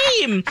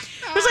game.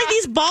 There's like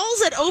these balls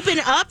that open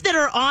up that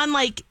are on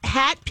like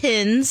hat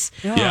pins.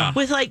 Yeah.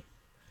 With like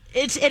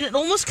it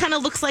almost kind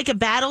of looks like a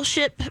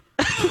battleship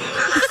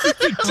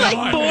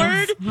like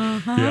board.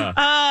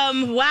 Yeah.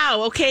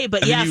 Wow. Okay,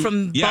 but And yeah, you-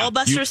 from yeah,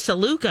 Ballbusters to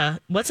Luca.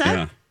 What's that?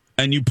 Yeah.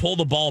 And you pull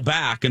the ball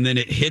back, and then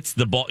it hits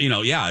the ball.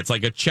 It's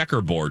like a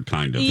checkerboard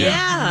kind of.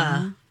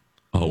 Yeah.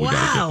 Oh, we gotta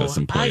get Wow. this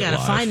and play I it gotta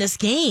live. find this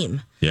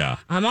game. Yeah.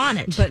 I'm on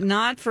it. But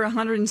not for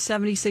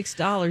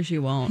 $176,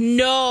 you won't.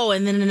 No,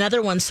 and then another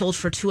one sold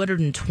for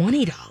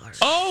 $220.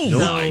 Oh, No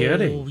my.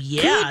 kidding.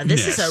 Yeah,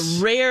 this is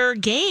Goodness. a rare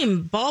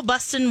game. Ball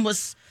busting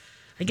was,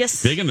 I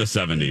guess, Big in the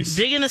 70s.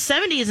 big in the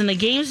 70s, and the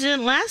games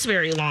didn't last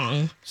very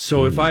long.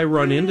 So if I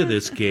run into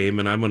this game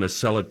and I'm going to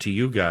sell it to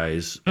you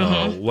guys,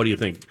 what do you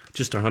think?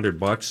 Just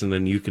 $100 and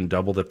then you can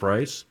double the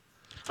price?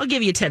 I'll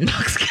give you $10,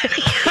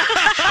 Kenny.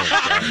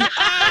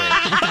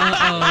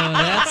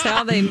 That's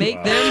how they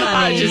make their money.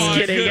 I'm just my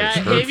kidding.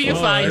 goodness. If you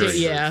find it,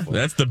 yeah.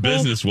 That's the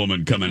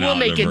businesswoman coming We'll out.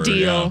 make of a her, deal.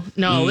 yeah.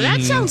 No,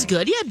 that sounds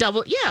good. Yeah,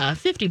 double. Yeah,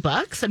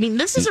 $50. I mean,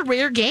 this is a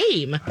rare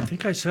game. I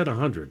think I said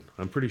 100.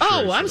 I'm pretty sure.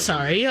 Oh, I I'm said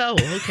sorry. Oh,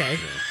 okay.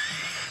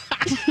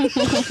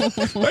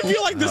 I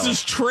feel like this is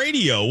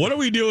Tradio. What are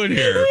we doing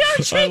here?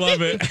 I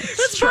love it.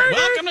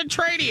 Welcome to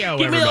Tradio,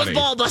 Give me those everybody.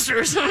 ball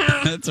busters.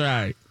 That's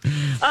right.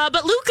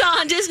 But Luca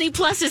on Disney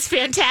Plus is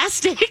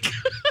fantastic.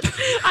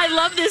 I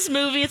love this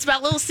movie. It's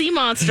about little sea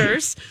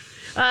monsters.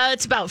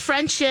 It's about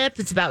friendship.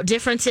 It's about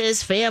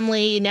differences,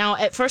 family. Now,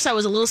 at first, I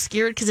was a little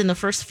scared because in the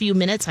first few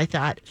minutes, I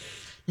thought,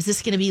 is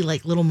this going to be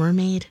like Little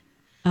Mermaid?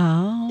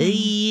 Oh.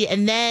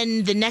 And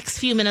then the next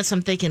few minutes,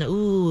 I'm thinking,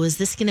 ooh, is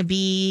this going to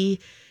be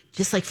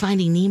just like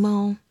Finding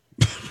Nemo?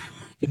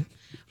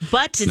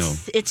 But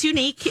it's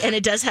unique, and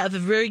it does have a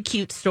very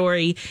cute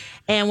story.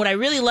 And what I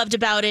really loved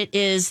about it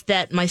is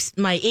that my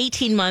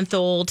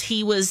 18-month-old,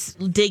 he was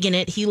digging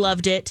it. He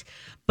loved it.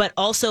 But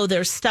also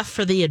there's stuff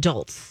for the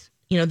adults,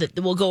 that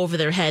will go over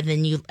their head.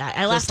 And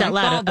I laughed out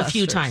loud a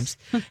few times.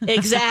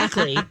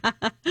 Exactly.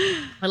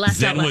 I laughed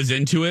Zen out loud. was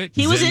into it?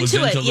 He was Zen into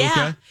it, Luca?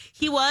 yeah.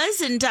 He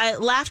was, and I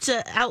laughed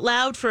out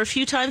loud for a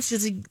few times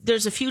because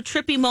there's a few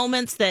trippy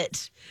moments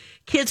that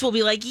kids will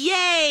be like,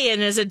 yay,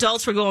 and as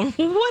adults we're going,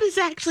 what is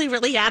actually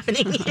really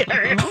happening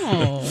here?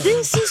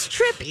 This is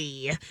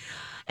trippy.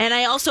 And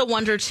I also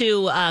wonder,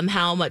 too,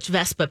 how much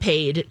Vespa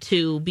paid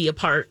to be a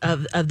part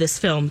of this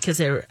film because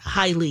they're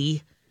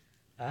highly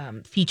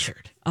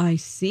featured. I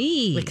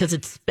see. Because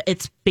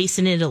it's based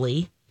in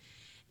Italy,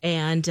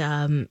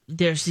 and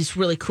there's these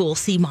really cool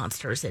sea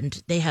monsters,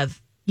 and they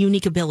have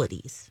unique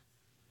abilities.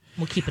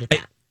 We'll keep it at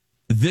that.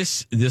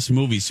 This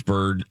movie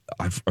spurred.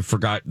 I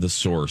forgot the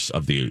source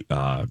of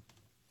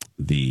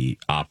the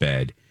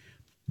op-ed,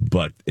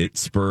 but it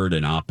spurred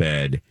an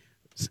op-ed,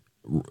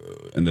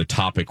 and the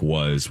topic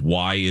was,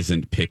 why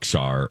isn't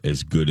Pixar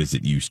as good as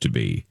it used to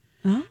be?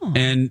 Oh.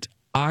 And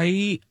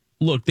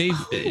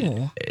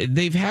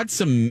they've had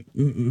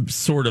some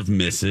sort of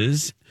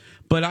misses,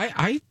 but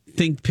I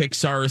think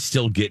Pixar is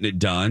still getting it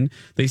done.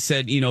 They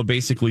said,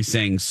 basically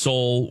saying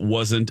Soul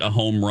wasn't a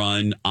home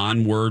run,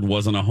 Onward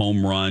wasn't a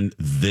home run,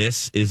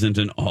 this isn't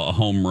a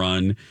home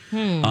run.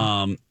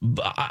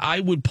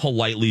 I would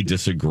politely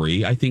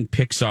disagree. I think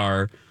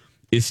Pixar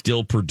is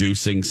still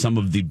producing some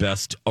of the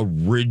best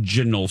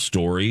original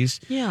stories.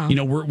 Yeah.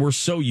 We're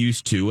so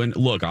used to, and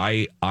look,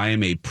 I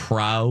am a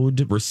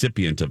proud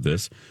recipient of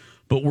this,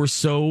 but we're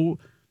so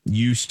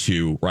used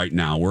to right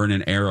now. We're in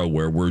an era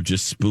where we're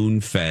just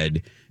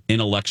spoon-fed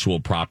intellectual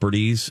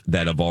properties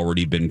that have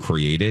already been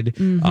created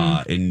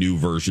in new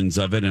versions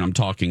of it. And I'm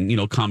talking,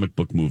 comic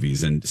book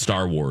movies and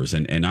Star Wars.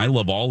 And I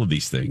love all of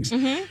these things.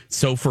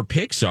 So for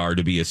Pixar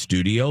to be a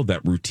studio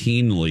that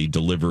routinely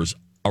delivers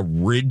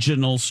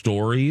original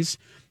stories,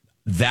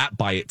 that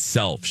by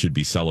itself should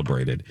be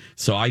celebrated.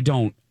 So I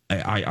didn't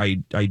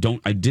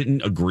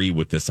agree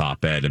with this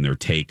op-ed and their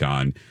take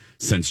on,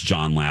 since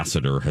John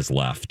Lasseter has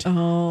left.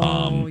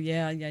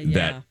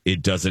 That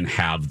it doesn't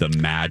have the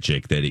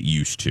magic that it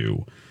used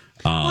to.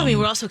 Well, I mean,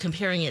 we're also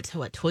comparing it to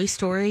what, Toy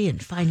Story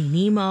and Finding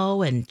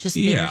Nemo, and just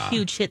they were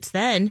huge hits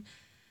then.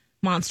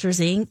 Monsters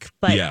Inc.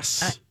 But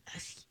yes,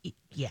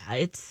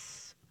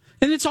 it's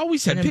and it's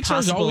always had an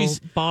Pixar's impossible always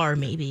bar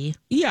maybe.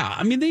 Yeah,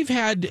 I mean they've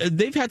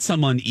had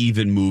some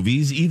uneven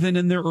movies even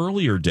in their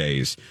earlier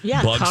days.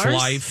 Yeah, Bugs Cars?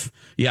 Life.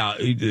 Yeah,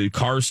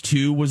 Cars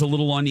 2 was a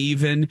little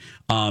uneven.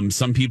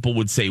 Some people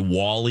would say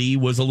WALL-E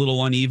was a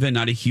little uneven,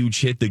 not a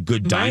huge hit. The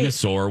Good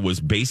Dinosaur was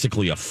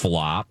basically a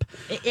flop.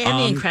 And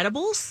The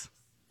Incredibles?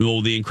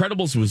 Well, The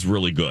Incredibles was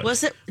really good.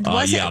 Was it?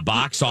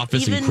 Box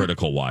office and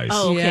critical wise.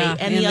 Oh, okay. Yeah,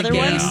 and the other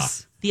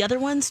ones? The other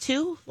ones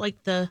too?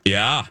 Like the...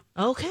 Yeah.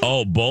 Okay.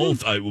 Oh,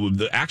 both.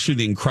 Actually,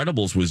 The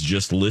Incredibles was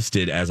just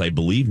listed as, I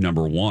believe,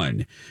 number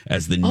one,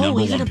 as the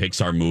number one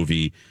Pixar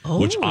movie,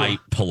 which I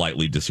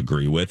politely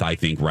disagree with. I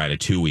think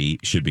Ratatouille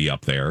should be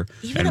up there.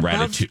 Even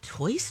above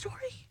Toy Story?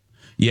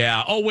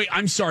 Yeah. Oh, wait,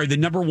 I'm sorry. The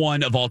number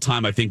one of all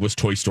time, I think, was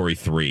Toy Story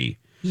 3.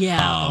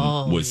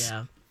 Yeah. Was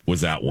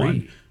that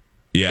one?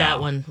 Yeah. That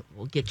one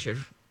will get your...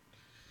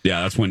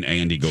 Yeah, that's when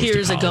Andy goes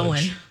Here's to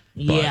college. a-going.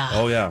 Yeah.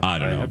 Oh, yeah. I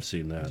don't know. have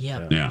seen that.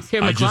 Yeah. Yeah.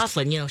 Sarah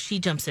McLachlan, she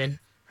jumps in.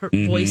 Her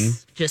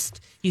voice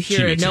just, you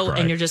hear a note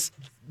and you're just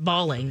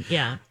bawling.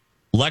 Yeah.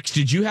 Lex,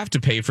 did you have to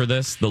pay for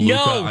this? The Luca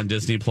on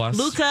Disney Plus?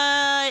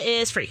 Luca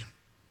is free.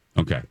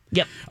 Okay.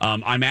 Yep.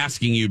 I'm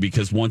asking you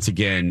because once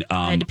again,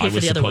 I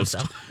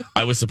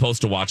was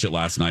supposed to watch it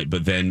last night,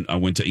 but then I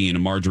went to Ian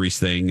and Marjorie's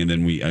thing, and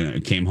then we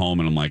came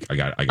home, and I'm like, I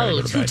got to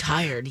go to too bed.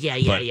 tired. Yeah.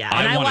 But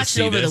And I watched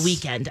it over the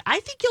weekend.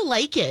 I think you'll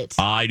like it.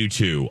 I do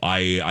too.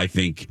 I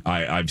think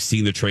I've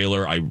seen the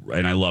trailer. I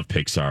love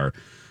Pixar.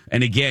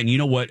 And again, you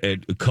know what?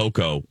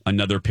 Coco,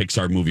 another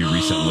Pixar movie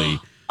recently.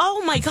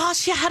 Oh my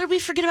gosh! Yeah, how did we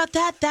forget about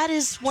that? That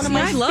is one of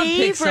my I love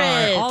favorites.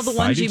 Pixar. All the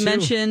ones you too.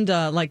 mentioned,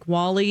 like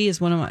WALL-E, is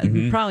one of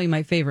my probably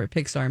my favorite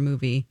Pixar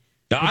movie.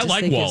 I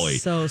like WALL-E.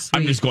 So sweet.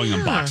 I'm just going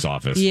on box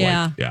office.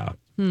 Yeah.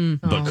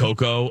 But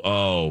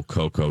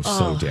Coco's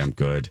so damn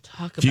good.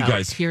 Talk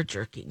about tear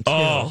jerking.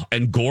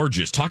 And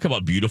gorgeous. Talk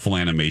about beautiful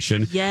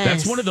animation. Yes,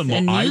 that's one of the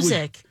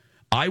music.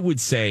 I would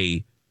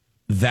say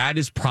that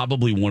is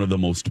probably one of the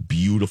most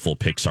beautiful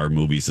Pixar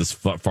movies as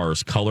far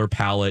as color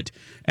palette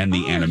and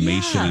the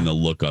animation and the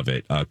look of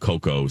it.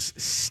 Coco's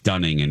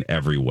stunning in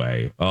every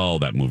way. Oh,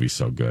 that movie's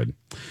so good.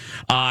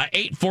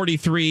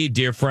 8:43,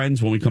 dear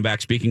friends. When we come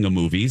back, speaking of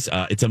movies,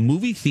 it's a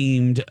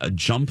movie-themed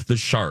Jump the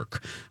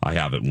Shark. I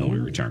have it when we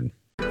return.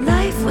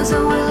 Life was a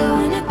willow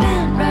and it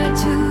bent right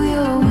to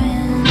your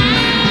wind.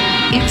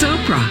 It's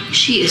Oprah.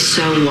 She is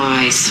so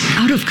wise.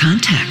 Out of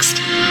context.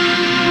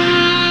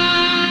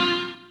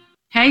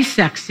 Hey,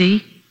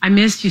 sexy. I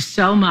missed you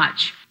so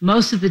much.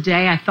 Most of the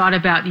day, I thought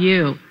about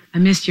you. I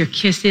missed your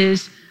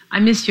kisses. I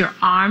missed your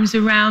arms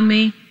around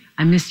me.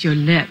 I missed your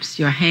lips,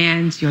 your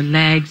hands, your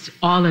legs,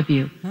 all of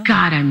you.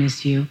 God, I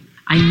miss you.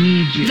 I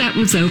need you. That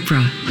was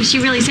Oprah. Did she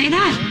really say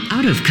that?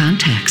 Out of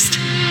context.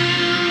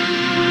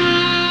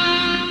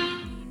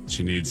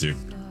 She needs you.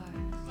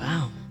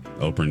 Wow.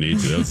 Oprah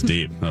needs you. That's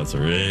deep. That's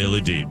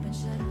really deep.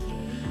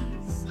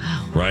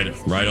 Wow. Right,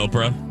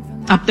 Oprah?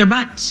 Up their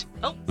butts.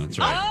 Oh. That's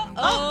right.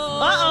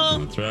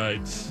 Uh-oh.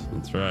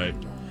 That's right.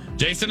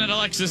 Jason and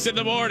Alexis in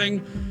the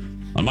morning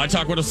on My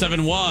Talk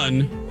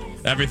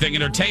 107.1. Everything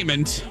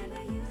Entertainment.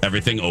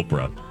 Everything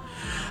Oprah.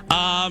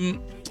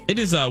 It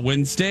is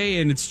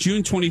Wednesday, and it's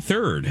June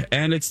 23rd,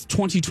 and it's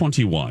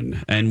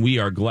 2021, and we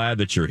are glad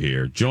that you're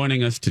here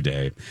joining us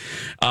today.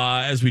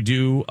 As we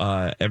do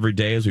every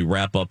day as we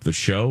wrap up the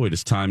show, it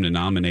is time to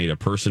nominate a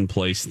person,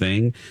 place,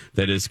 thing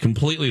that has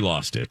completely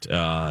lost it.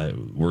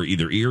 We're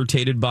either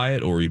irritated by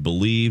it, or we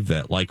believe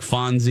that, like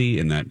Fonzie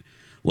in that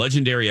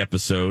legendary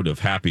episode of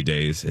Happy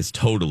Days, has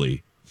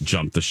totally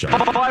jumped the shark.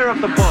 Fire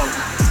up the boat.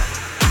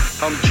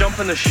 I'm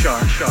jumping the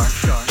shark.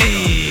 It's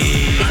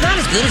not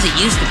as good as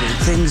it used to be.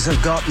 Things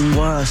have gotten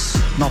worse,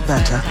 not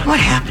better. What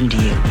happened to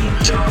you?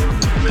 Jump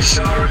the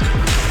shark.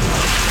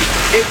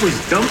 It was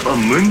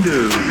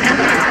Dumpamundo.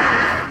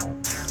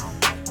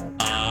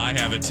 I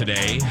have it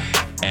today,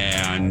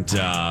 and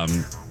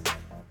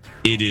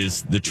it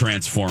is the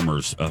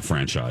Transformers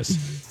franchise.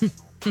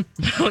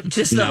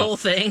 Just the whole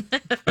thing.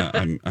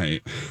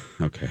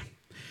 Okay.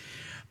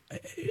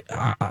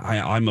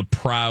 I'm a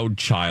proud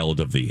child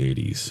of the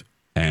 80s.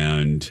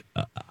 And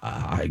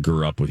I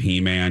grew up with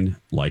He-Man,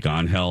 like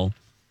Angel,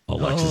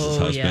 Alexis'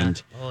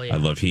 husband. Yeah. Oh, yeah. I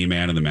love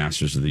He-Man and the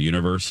Masters of the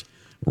Universe.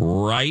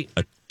 Right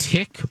a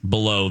tick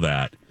below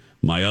that,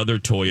 my other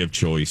toy of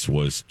choice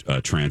was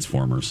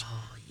Transformers.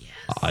 Oh, yes.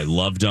 I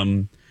loved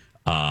them.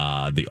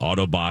 The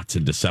Autobots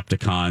and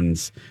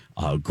Decepticons,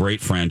 great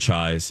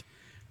franchise,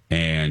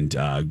 and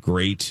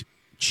great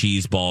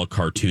cheeseball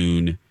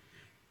cartoon.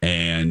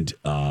 And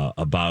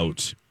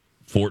about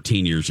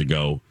 14 years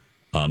ago,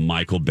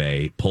 Michael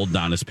Bay pulled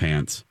down his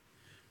pants,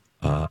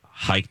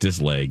 hiked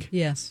his leg,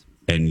 yes,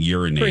 and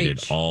urinated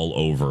Preach. all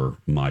over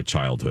my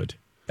childhood.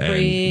 And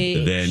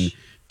Preach. then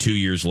 2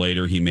 years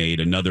later, he made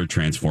another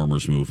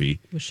Transformers movie.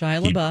 With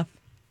Shia LaBeouf.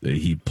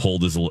 He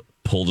pulled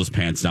his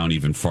pants down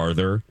even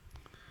farther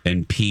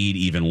and peed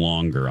even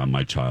longer on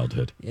my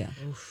childhood. Yeah.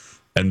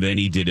 And then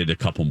he did it a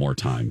couple more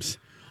times.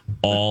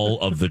 All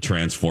of the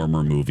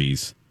Transformer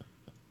movies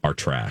are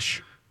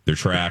trash. They're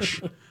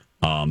trash.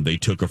 They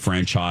took a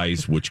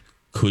franchise which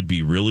could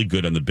be really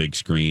good on the big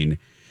screen,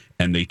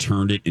 and they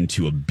turned it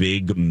into a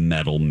big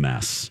metal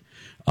mess.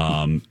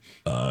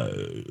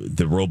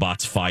 The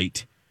robots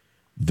fight.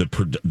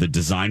 The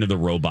design of the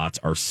robots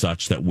are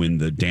such that when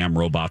the damn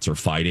robots are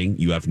fighting,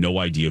 you have no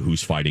idea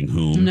who's fighting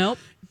whom. Nope.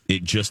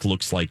 It just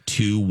looks like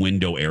two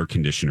window air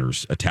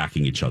conditioners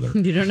attacking each other.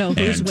 You don't know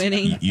who's And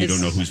winning. You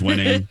don't know who's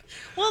winning.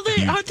 Well,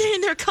 aren't they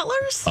in their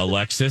colors?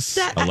 Alexis.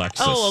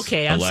 Oh,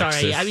 okay. I'm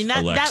sorry. I mean,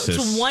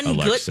 that's one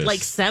Alexis. good, like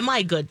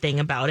semi-good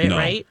thing about it, No,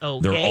 right?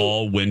 Okay. They're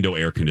all window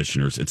air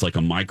conditioners. It's like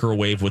a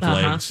microwave with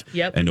legs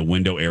and a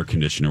window air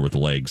conditioner with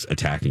legs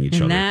attacking each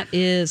other. And that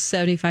is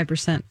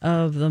 75%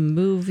 of the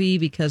movie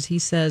because he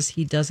says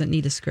he doesn't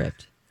need a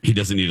script. He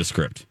doesn't need a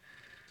script.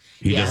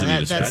 He doesn't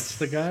need a script. That's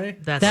the guy?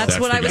 That's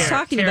what I was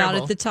talking Terrible.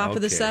 about at the top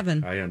of the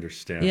 7. I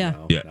understand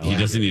now. Yeah, he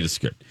doesn't need a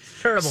script.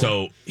 Terrible.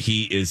 So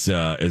he is,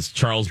 as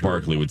Charles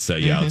Barkley would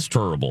say, it's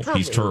terrible.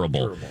 He's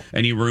terrible.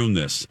 And he ruined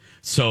this.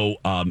 So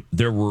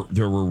there were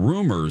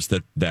rumors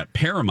that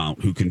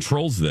Paramount, who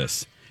controls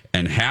this,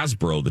 and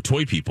Hasbro, the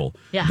toy people,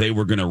 they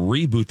were going to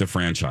reboot the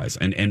franchise.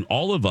 And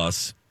all of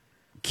us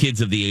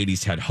kids of the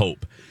 80s had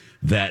hope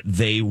that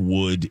they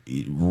would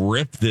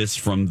rip this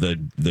from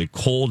the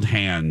cold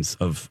hands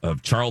of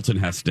Charlton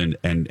Heston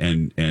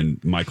and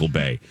Michael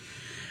Bay.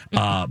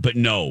 But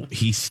no,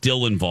 he's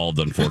still involved,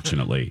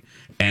 unfortunately.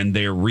 And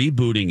they're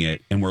rebooting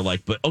it. And we're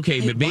like, but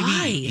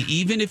maybe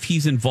even if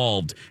he's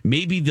involved,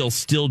 maybe they'll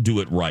still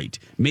do it right.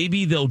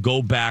 Maybe they'll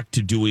go back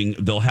to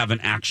they'll have an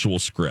actual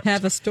script.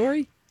 Have a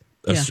story?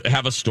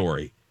 Have a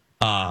story.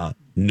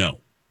 No.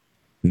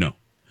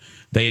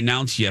 They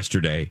announced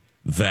yesterday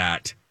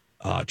that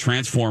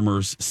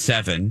Transformers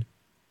 7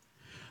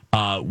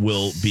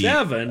 will be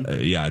 7.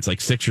 It's like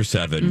 6 or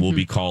 7 will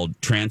be called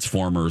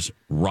Transformers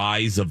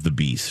Rise of the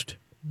Beast.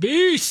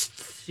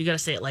 Beast. You got to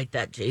say it like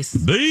that,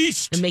 Jason.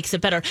 Beast. It makes it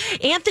better.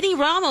 Anthony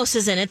Ramos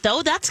is in it,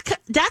 though. That's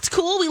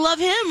cool. We love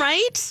him,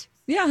 right?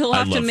 Yeah, he'll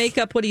have to make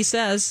up what he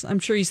says. I'm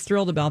sure he's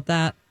thrilled about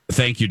that.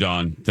 Thank you,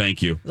 Don.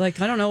 Thank you.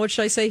 Like, I don't know, what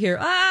should I say here?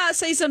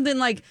 Say something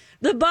like,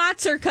 the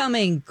bots are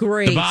coming.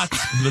 Great.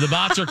 The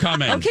bots are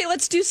coming. Okay,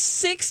 let's do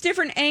 6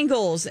 different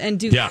angles and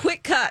do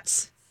quick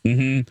cuts.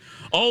 Mm-hmm.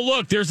 Oh,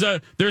 look, there's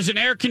an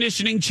air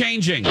conditioning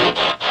changing.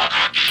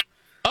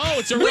 Oh,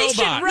 it's a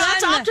robot.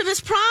 That's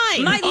Optimus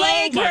Prime. My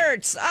leg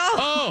hurts.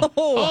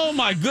 Oh,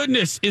 my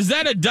goodness. Is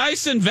that a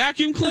Dyson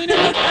vacuum cleaner?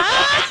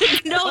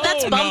 No,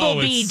 that's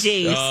Bumblebee,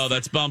 Jace. Oh,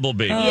 that's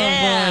Bumblebee.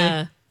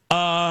 Yeah.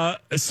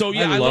 So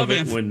I love it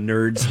Anthony. when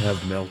nerds have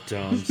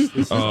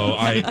meltdowns.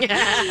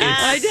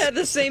 I had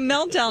the same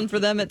meltdown for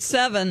them at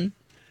 7.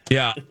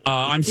 Yeah,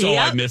 I'm sorry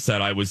I missed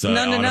that. I was out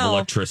of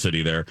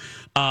electricity there.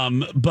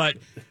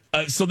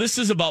 So this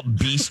is about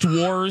Beast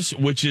Wars,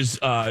 which is,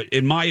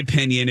 in my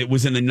opinion, it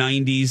was in the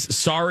 90s.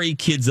 Sorry,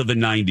 kids of the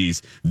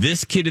 90s.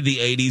 This kid of the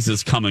 80s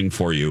is coming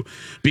for you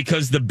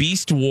because the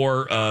Beast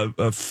War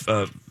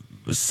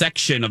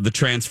section of the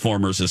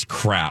Transformers is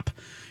crap.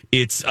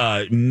 It's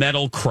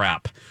metal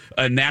crap.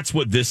 And that's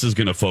what this is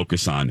going to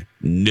focus on.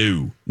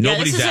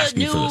 Nobody's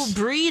asking for this. This is a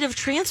new breed of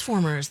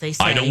Transformers, they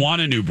say. I don't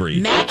want a new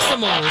breed.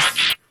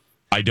 Maximals.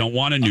 I don't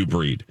want a new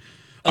breed.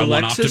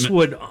 Alexis,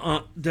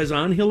 does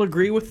Anhil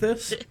agree with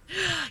this?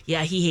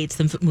 Yeah, he hates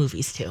the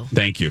movies too.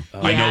 Thank you.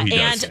 I know he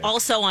does. And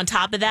also on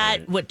top of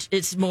that, what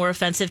is more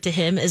offensive to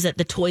him is that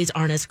the toys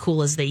aren't as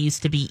cool as they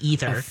used to be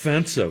either.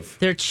 Offensive.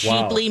 They're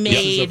cheaply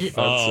made.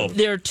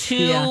 They're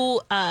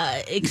too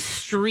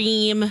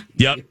extreme.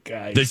 Yep.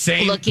 The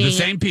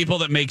same people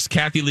that makes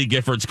Kathy Lee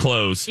Gifford's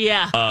clothes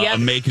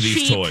make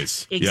these cheap.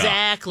 Toys.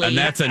 Exactly. Yeah. And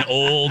that's an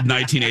old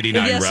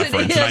 1989 reference.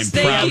 It is.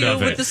 I'm proud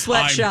of it. With the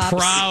sweatshops. I'm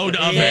proud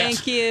of it.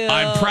 Thank you.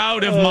 I'm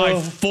proud of my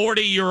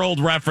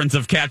 40-year-old reference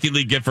of Kathy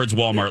Lee Gifford's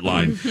Walmart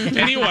line.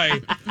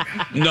 Anyway,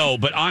 no,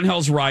 but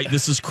Angel's right.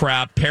 This is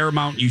crap.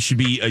 Paramount, you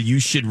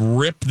should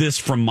rip this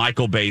from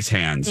Michael Bay's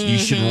hands. You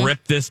should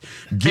rip this.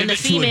 And the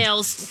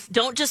females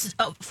don't just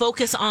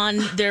focus on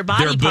their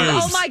body Their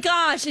parts. Oh my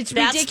gosh, it's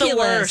That's ridiculous. the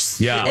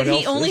worst. Yeah. And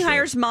he only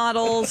hires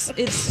models.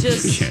 It's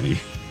just. Kenny.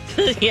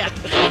 Yeah.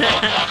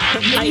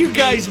 You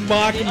guys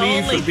mock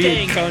me for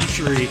being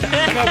country.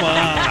 Come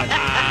on.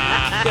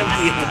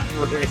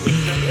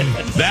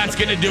 That's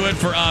going to do it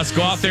for us.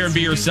 Go out there and be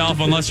yourself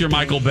unless you're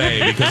Michael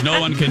Bay because no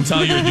one can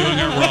tell you're doing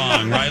it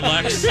wrong. Right,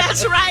 Lex?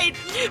 That's right.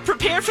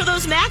 Prepare for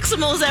those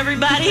Maximals,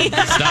 everybody.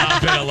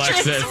 Stop it,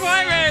 Alexis.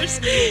 Transformers.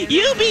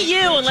 You be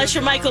you unless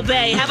you're Michael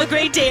Bay. Have a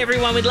great day,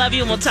 everyone. We love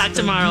you and we'll talk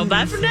tomorrow.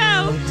 Bye for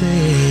now.